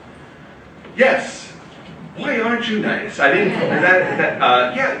books? Yes. Why aren't you nice? I didn't.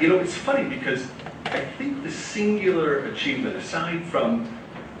 Yeah, it's funny because I think the singular achievement, aside from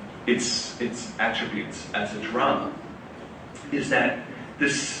its attributes as a drama, is that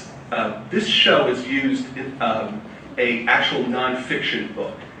this show is used in a actual nonfiction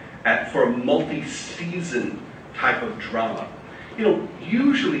book for a multi-season type of drama.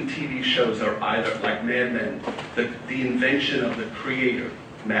 Usually TV shows are either, like Mad Men, the invention of the creator,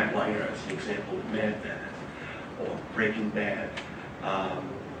 Matt Maier as an example of Mad Men, or Breaking Bad,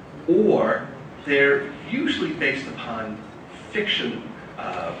 or they're usually based upon fiction.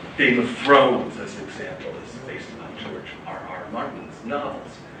 Game of Thrones, as an example, is based upon George R.R. Martin's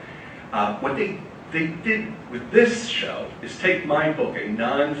novels. What they they did with this show is take my book, a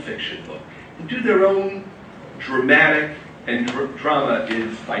non-fiction book, and do their own dramatic, and drama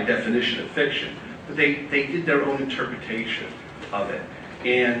is by definition a fiction, but they did their own interpretation of it.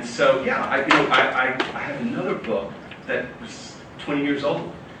 And so, yeah, I have another book that was 20 years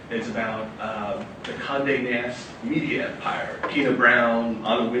old. It's about the Condé Nast media empire. Tina Brown,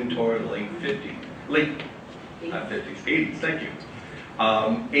 Anna Wintour, the late 80s, thank you.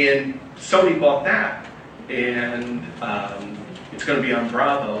 And Sony bought that, and it's going to be on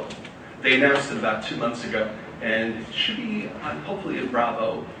Bravo. They announced it about 2 months ago, and it should be on, hopefully, in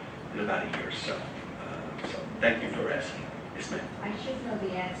Bravo in about a year or so. So thank you for asking. Yes, ma'am. I should know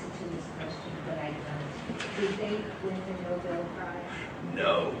the answer to this question, but I don't. Did they win the Nobel Prize?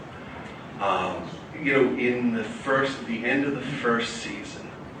 No. In the end of the first season,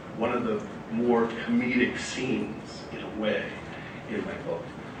 one of the more comedic scenes, in a way, in my book,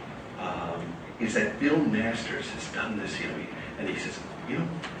 is that Bill Masters has done this, and he says,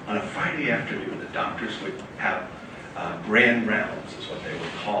 on a Friday afternoon, the doctors would have grand rounds, is what they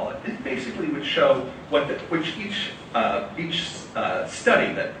would call it. It basically would show each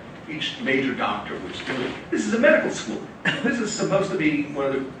study that each major doctor was doing. This is a medical school. This is supposed to be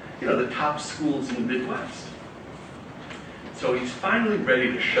one of the top schools in the Midwest. So he's finally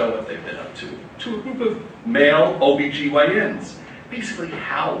ready to show what they've been up to a group of male OBGYNs. Basically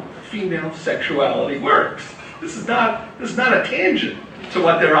how female sexuality works. This is not a tangent to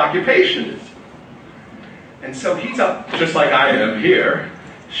what their occupation is. And so he's up, just like I am here,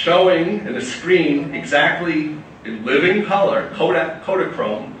 showing in a screen exactly in living color,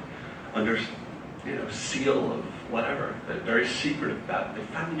 Kodachrome, under seal of whatever, they're very secretive about it. It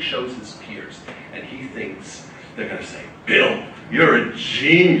finally shows his peers, and he thinks they're going to say, "Bill, you're a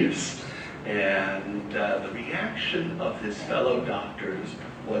genius." And the reaction of his fellow doctors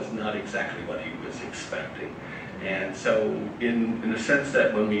was not exactly what he was expecting. And so in the sense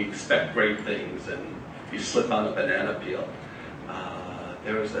that when we expect great things and you slip on a banana peel,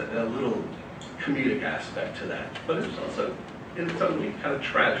 there was a little comedic aspect to that. But it was also, in its own way, kind of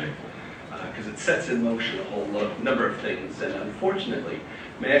tragic, because it sets in motion a whole number of things. And unfortunately,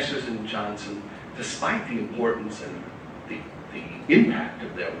 Masters and Johnson, despite the importance and the impact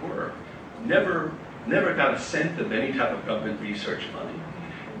of their work, never got a cent of any type of government research money.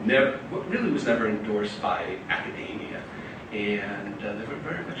 Really was never endorsed by academia, and they were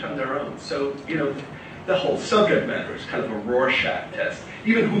very much on their own. So, the whole subject matter is kind of a Rorschach test.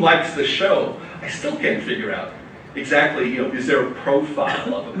 Even who likes the show, I still can't figure out exactly, is there a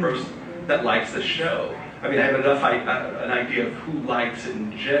profile of a person that likes the show? I mean, I have enough an idea of who likes it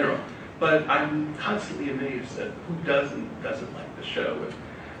in general, but I'm constantly amazed at who doesn't like the show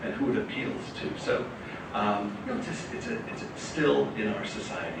and who it appeals to. So, it's still in our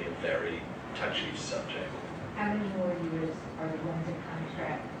society a very touchy subject. How many more years are the ones in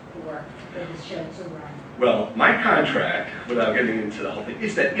contract for the show to run? Well, my contract, without getting into the whole thing,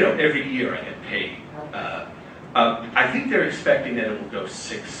 is that every year I get paid. I think they're expecting that it will go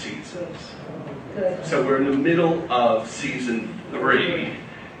 6 seasons. Good. So we're in the middle of season 3,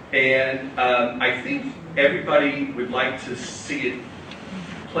 and I think everybody would like to see it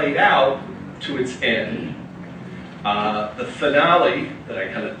played out to its end. The finale that I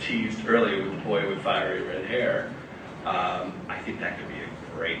kind of teased earlier with the boy with fiery red hair, I think that could be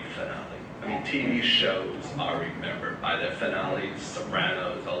a great finale. I mean, TV shows are remembered by their finales,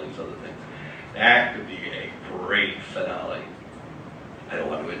 Sopranos, all these other things. That could be a great finale. I don't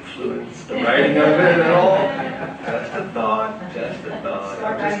want to influence the writing of it at all. Just a thought, just a thought.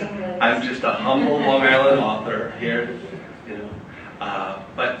 I'm just a humble Long Island author here,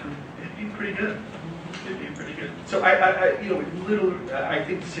 but it'd be pretty good. It'd be pretty good. So I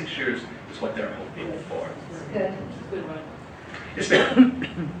think 6 years is what they're hoping for. Good. Good one. Yes, ma'am.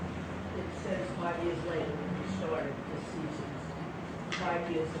 It says 5 years later when you started this season,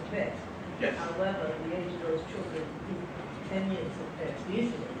 5 years have passed. Yes. However, the age of those children, 10 years have passed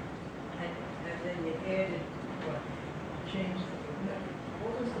easily. And then you added, changed the,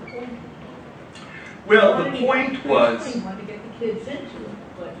 what was the point? Well, the point was, You want to get the kids into it,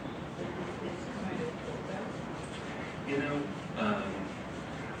 but it's kind of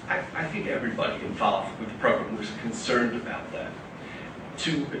I think everybody involved with the program was concerned about that.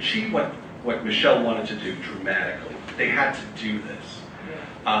 To achieve what Michelle wanted to do dramatically, they had to do this.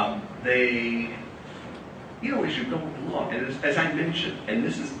 They, as you go along, and as I mentioned, and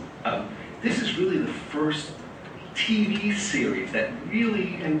this is really the first TV series that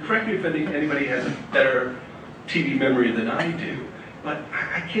really, and correct me if anybody has a better TV memory than I do, but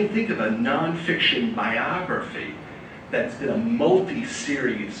I can't think of a nonfiction biography that's been a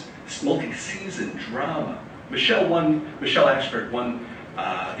multi-series multi-season drama. Michelle Ashford won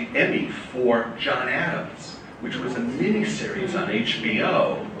the Emmy for John Adams, which was a miniseries on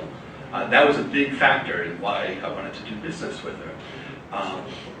HBO. That was a big factor in why I wanted to do business with her.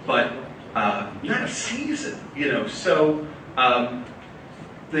 But not a season, So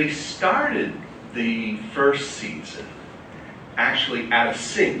they started the first season actually out of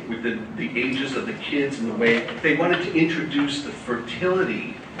sync with the ages of the kids and the way they wanted to introduce the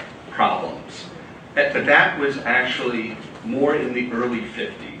fertility problems. But that was actually more in the early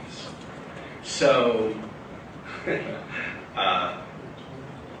 50s. So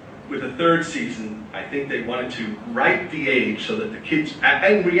with the third season, I think they wanted to write the age so that the kids,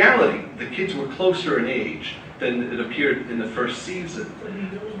 in reality, the kids were closer in age than it appeared in the first season.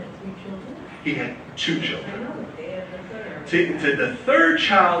 He had 2 children. To the third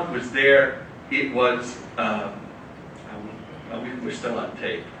child was there, it was, we're still on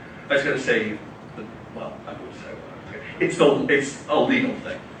tape. I was going to say, well, I would say, it's a legal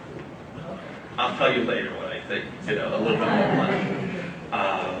thing. I'll tell you later what I think, a little bit more money.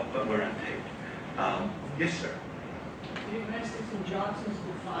 But we're on tape. Yes, sir. Do you Essex and Johnson's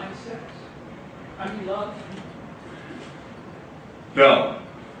define sex? I mean, love? No.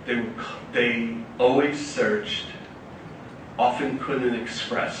 They always searched, often couldn't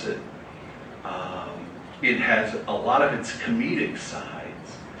express it. It has a lot of its comedic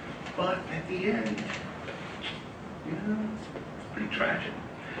sides, but at the end, it's pretty tragic.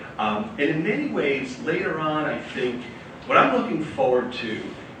 And in many ways, later on, I think, what I'm looking forward to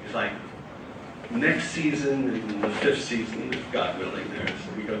is like next season, and the 5th season, if God willing,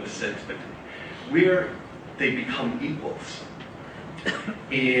 we go to 6, but where they become equals.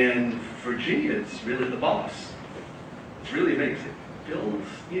 And Virginia's really the boss. It's really amazing. Bill's,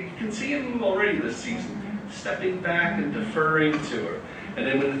 you can see him already this season, stepping back and deferring to her. And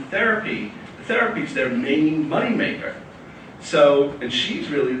then with the therapy's their main moneymaker. So, and she's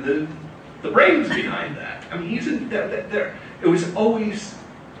really the brains behind that. I mean, he's in there. It was always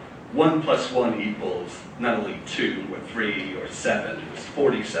 1 + 1 equals not only 2 or 3 or 7. It was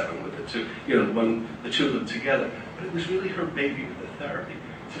 47 with the 2. The 2 of them together. But it was really her baby with the therapy.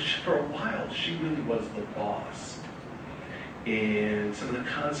 So for a while, she really was the boss. And some of the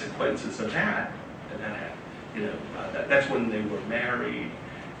consequences of that, that's when they were married.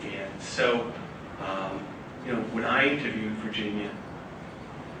 And so, when I interviewed Virginia,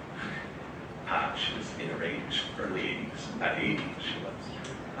 she was in her age, early 80s, about 80 she was.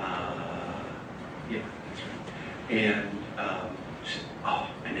 Yeah, that's right. And she said,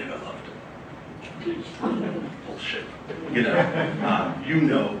 I never loved him. Bullshit.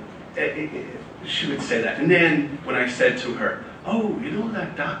 She would say that. And then when I said to her,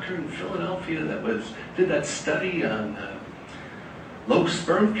 that doctor in Philadelphia that did that study on low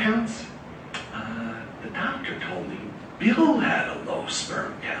sperm counts? The doctor told me Bill had a low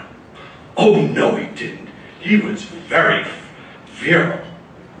sperm count. Oh, no, he didn't. He was very virile.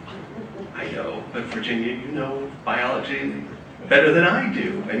 I know, but Virginia, you know biology better than I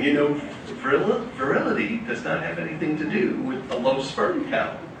do. And virility does not have anything to do with a low sperm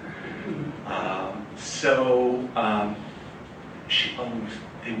count.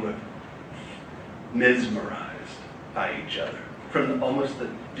 They were mesmerized by each other from almost the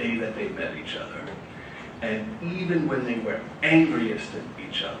day that they met each other. And even when they were angriest at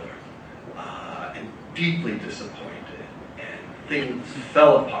each other and deeply disappointed and things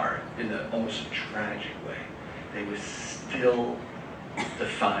fell apart in almost a tragic way, they were still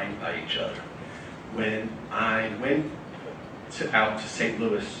defined by each other. When I went out to St.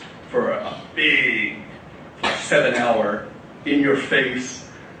 Louis for a big 7-hour in-your-face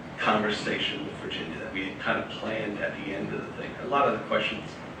conversation with Virginia that we had kind of planned at the end of the thing, a lot of the questions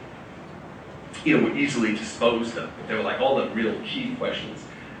were easily disposed of, but they were like all the real key questions.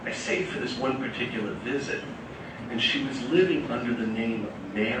 I saved for this one particular visit, and she was living under the name of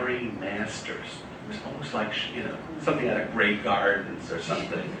Mary Masters. It was almost like, something out of Grey Gardens or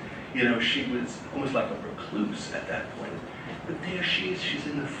something. She was almost like a recluse at that point. But there she is, she's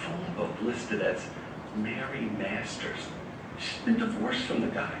in the phone book listed as Mary Masters. She's been divorced from the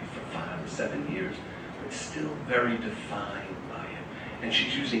guy for 5 or 7 years, but still very defined by him. And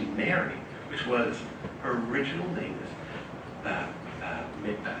she's using Mary, which was her original name is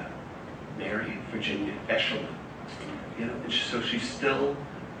Mary Virginia Eshelman. And so she's still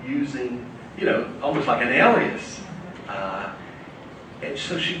using, almost like an alias. And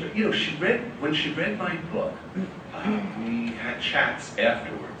so when she read my book, we had chats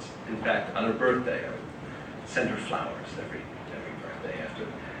afterwards. In fact, on her birthday, I would send her flowers every birthday after.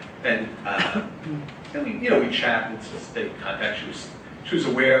 And we chat and stay in contact. she was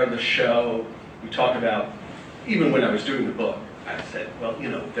aware of the show. We talked about, even when I was doing the book, I said, well, you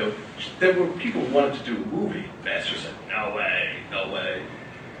know, there were people who wanted to do a movie. Master said, no way, no way.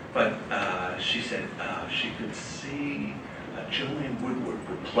 But she said she could see Joanne Woodward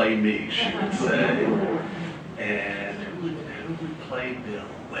would play me, she would say. And who would play Bill?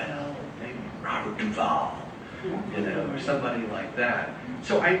 Well, maybe Robert Duvall, you know, or somebody like that.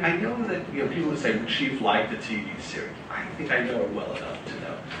 So I know that, you know, people would say, would she have liked the TV series? I think I know her well enough to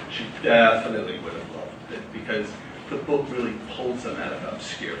know she definitely would have loved it, because the book really pulls them out of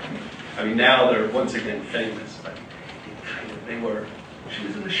obscurity. I mean, now they're once again famous, but she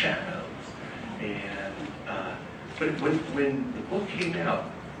was in the shadows. And, but when the book came out,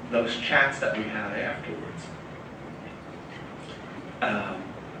 those chats that we had afterwards,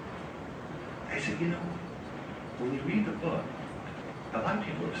 I said, you know, when you read the book, a lot of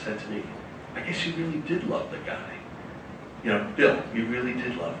people have said to me, I guess you really did love the guy. You know, Bill, you really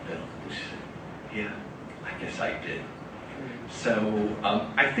did love Bill. And she said, yeah, I guess I did. So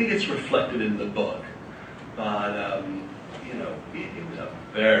I think it's reflected in the book, but you know, it was a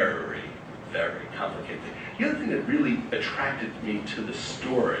very, very complicated thing. The other thing that really attracted me to the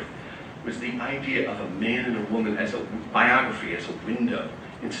story was the idea of a man and a woman as a biography, as a window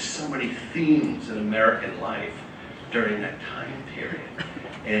into so many themes in American life during that time period.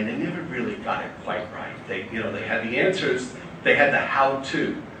 And they never really got it quite right. They had the answers, they had the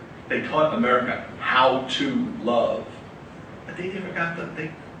how-to. They taught America how to love, but they never got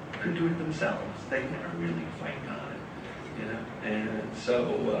they couldn't do it themselves. They never really quite got it, you know? And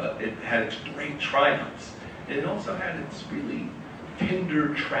so it had its great triumphs. And it also had its really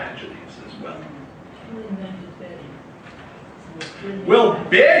tender tragedies as well. Who invented Betty? Well,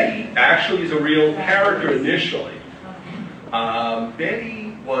 Betty actually is a real character initially.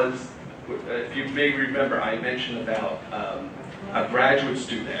 Betty was, if you may remember, I mentioned about a graduate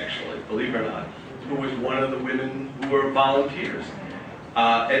student, actually, believe it or not, who was one of the women who were volunteers.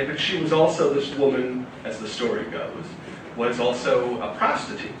 But she was also, this woman, as the story goes, was also a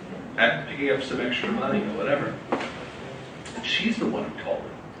prostitute, at picking up some extra money or whatever. And she's the one who told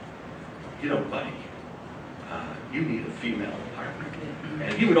him, you know, buddy, you need a female partner.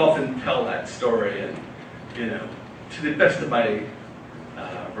 And he would often tell that story, and, you know, to the best of my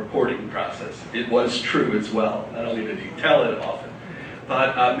reporting process, it was true as well. Not only did he tell it often,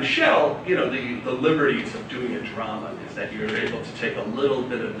 but Michelle, you know, the liberties of doing a drama is that you're able to take a little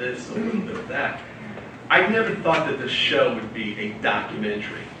bit of this, a little bit of that. I never thought that this show would be a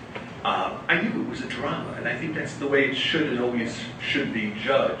documentary. I knew it was a drama, and I think that's the way it should and always should be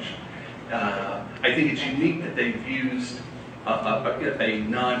judged. I think it's unique that they've used a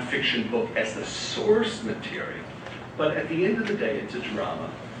non-fiction book as the source material. But at the end of the day, it's a drama.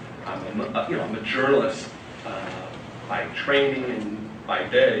 I'm a journalist by training and by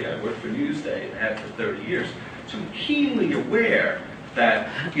day. I work for Newsday and have for 30 years. So I'm keenly aware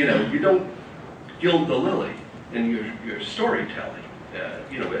that, you know, you don't gild the lily in your storytelling.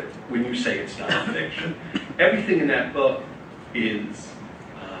 You know, when you say it's non-fiction, everything in that book is,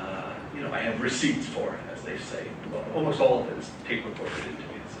 you know, I have receipts for it, as they say. Well, almost all of it is tape recorded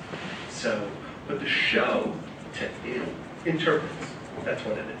interviews. So, but the show, interprets. That's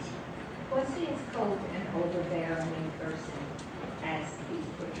what it is. Was he as cold and overbearing person as he's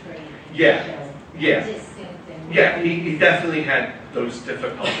portrayed in Yeah. the show? Yeah. Distant and Yeah, he definitely had those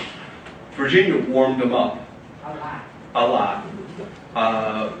difficulties. Virginia warmed him up a lot.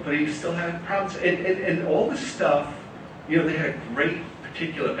 But he still had problems. And all this stuff, you know, they had a great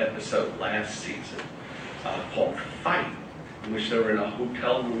particular episode last season called Fight, in which they were in a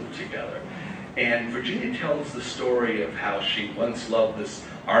hotel room together. And Virginia tells the story of how she once loved this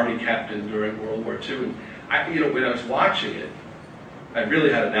army captain during World War II. And you know, when I was watching it, I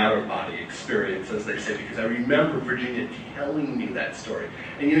really had an out-of-body experience, as they say, because I remember Virginia telling me that story.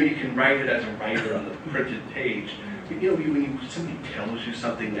 And you know, you can write it as a writer on the printed page. But, you know, when somebody tells you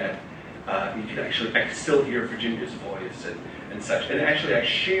something that you can actually, I can still hear Virginia's voice and such. And actually, I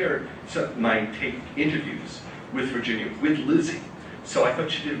shared my tape interviews with Virginia, with Lizzie. So I thought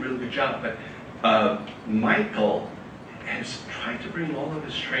she did a really good job. But Michael has tried to bring all of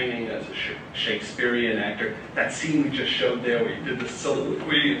his training as a Shakespearean actor. That scene we just showed there where he did the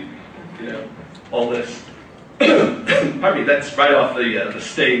soliloquy and, you know, all this. Pardon me, that's right off the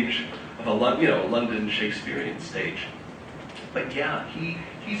stage of a London Shakespearean stage. But yeah,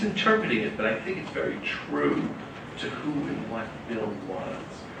 he's interpreting it, but I think it's very true to who and what Bill was.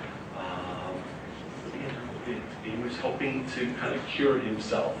 You know, he was hoping to kind of cure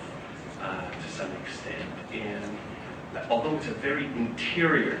himself to some extent, and although it's a very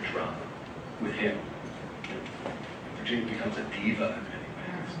interior drama with him, Virginia becomes a diva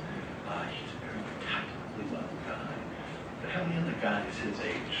how many other guys his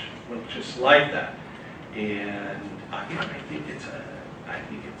age look just like that? And you know,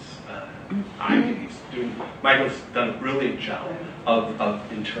 I think he's doing. Michael's done a brilliant job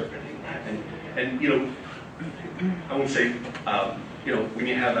of interpreting that, and you know, I won't say you know, when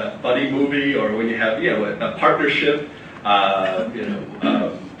you have a buddy movie or when you have, you know, a partnership, you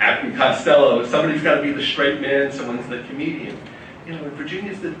know, Abbott and Costello, somebody's got to be the straight man, someone's the comedian. You know, and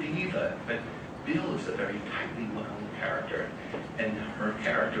Virginia's the diva, but Bill is a very tightly wound character, and her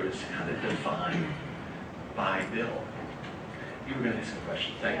character is kind of defined by Bill. You were going to ask a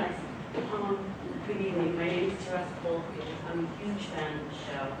question. Thank you. Good evening. My name is Teresa Bolfield. I'm a huge fan of the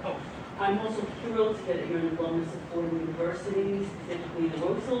show. Oh. I'm also thrilled to hear that you're an alumnus of Fordham University, specifically the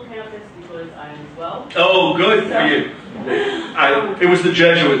Rose Hill campus, because I am as well. Oh, good for you. It was the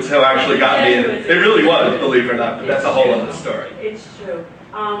Jesuits who actually got me in. It really was, believe it or not, but that's a whole other story. It's true.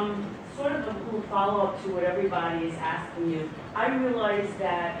 Sort of a cool follow-up to what everybody is asking you. I realized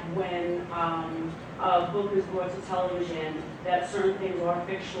that when a book is brought to television, that certain things are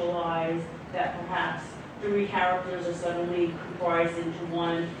fictionalized, that perhaps 3 characters are suddenly comprised into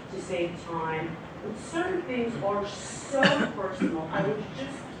one to save time. But certain things are so personal. I was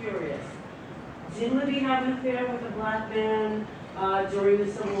just curious. Did Libby have an affair with a black man during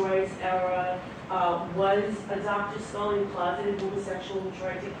the Civil Rights era? Was a Dr. Scully closeted homosexual who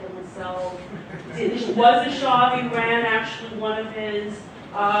tried to kill himself? Was a Shavi Grant actually one of his?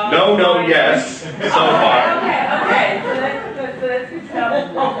 No, yes, so far. Okay. So that's good to know.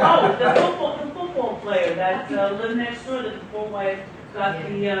 The football player that lived next door to the poor wife got the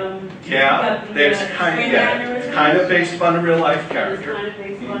yeah, there's it's kind of based on a real life character. It's kind of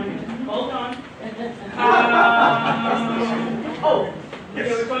based on. Hold on. They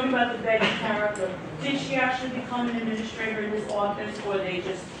were talking about the Betty character. Did she actually become an administrator in this office, or they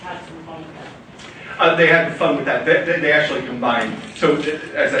just had some fun with that? They had fun with that. They actually combined. So,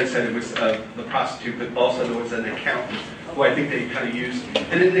 as I said, it was the prostitute, but also there was an accountant who I think they kind of used.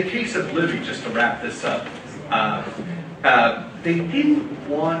 And in the case of Libby, just to wrap this up, they didn't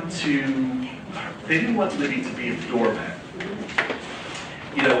want Libby to be a doormat.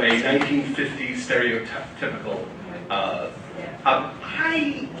 You know, a 1950s stereotypical.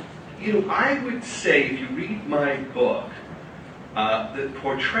 I would say, if you read my book, the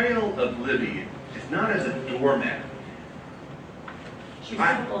portrayal of Libby is not as a doormat. She was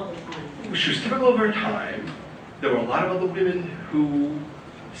typical of her time. She was typical of her time. There were a lot of other women who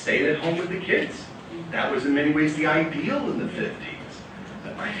stayed at home with the kids. That was in many ways the ideal in the 50s.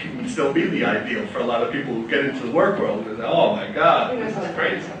 That might even still be the ideal for a lot of people who get into the work world and say, oh my God, this is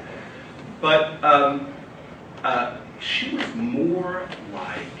crazy. But she was more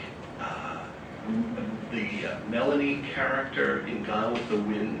like the Melanie character in Gone with the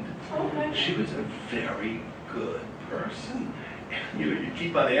Wind. Okay. She was a very good person. And, you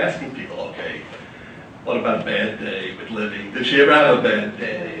keep on asking people, okay, what about a bad day with living? Did she ever have a bad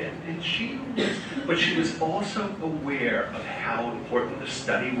day? And she was, but she was also aware of how important the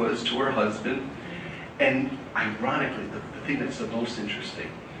study was to her husband. And ironically, the thing that's the most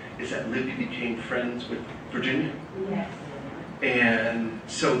interesting is that Libby became friends with Virginia. Yes. And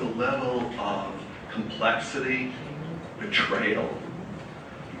so the level of complexity, betrayal,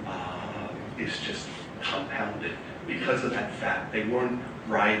 is just compounded because of that fact. They weren't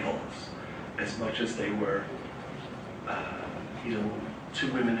rivals as much as they were,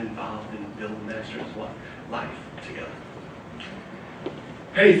 2 women involved in Bill and Masters' life together.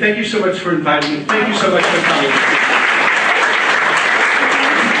 Hey, thank you so much for inviting me. Thank you so much for coming.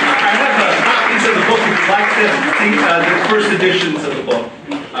 I have copies of the book if you'd like the first editions of the book.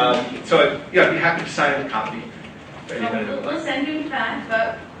 So I'd be happy to sign a copy. We'll send you back,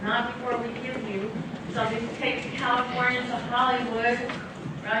 but not before we give you something to take to California, to Hollywood,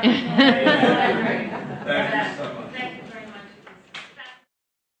 right?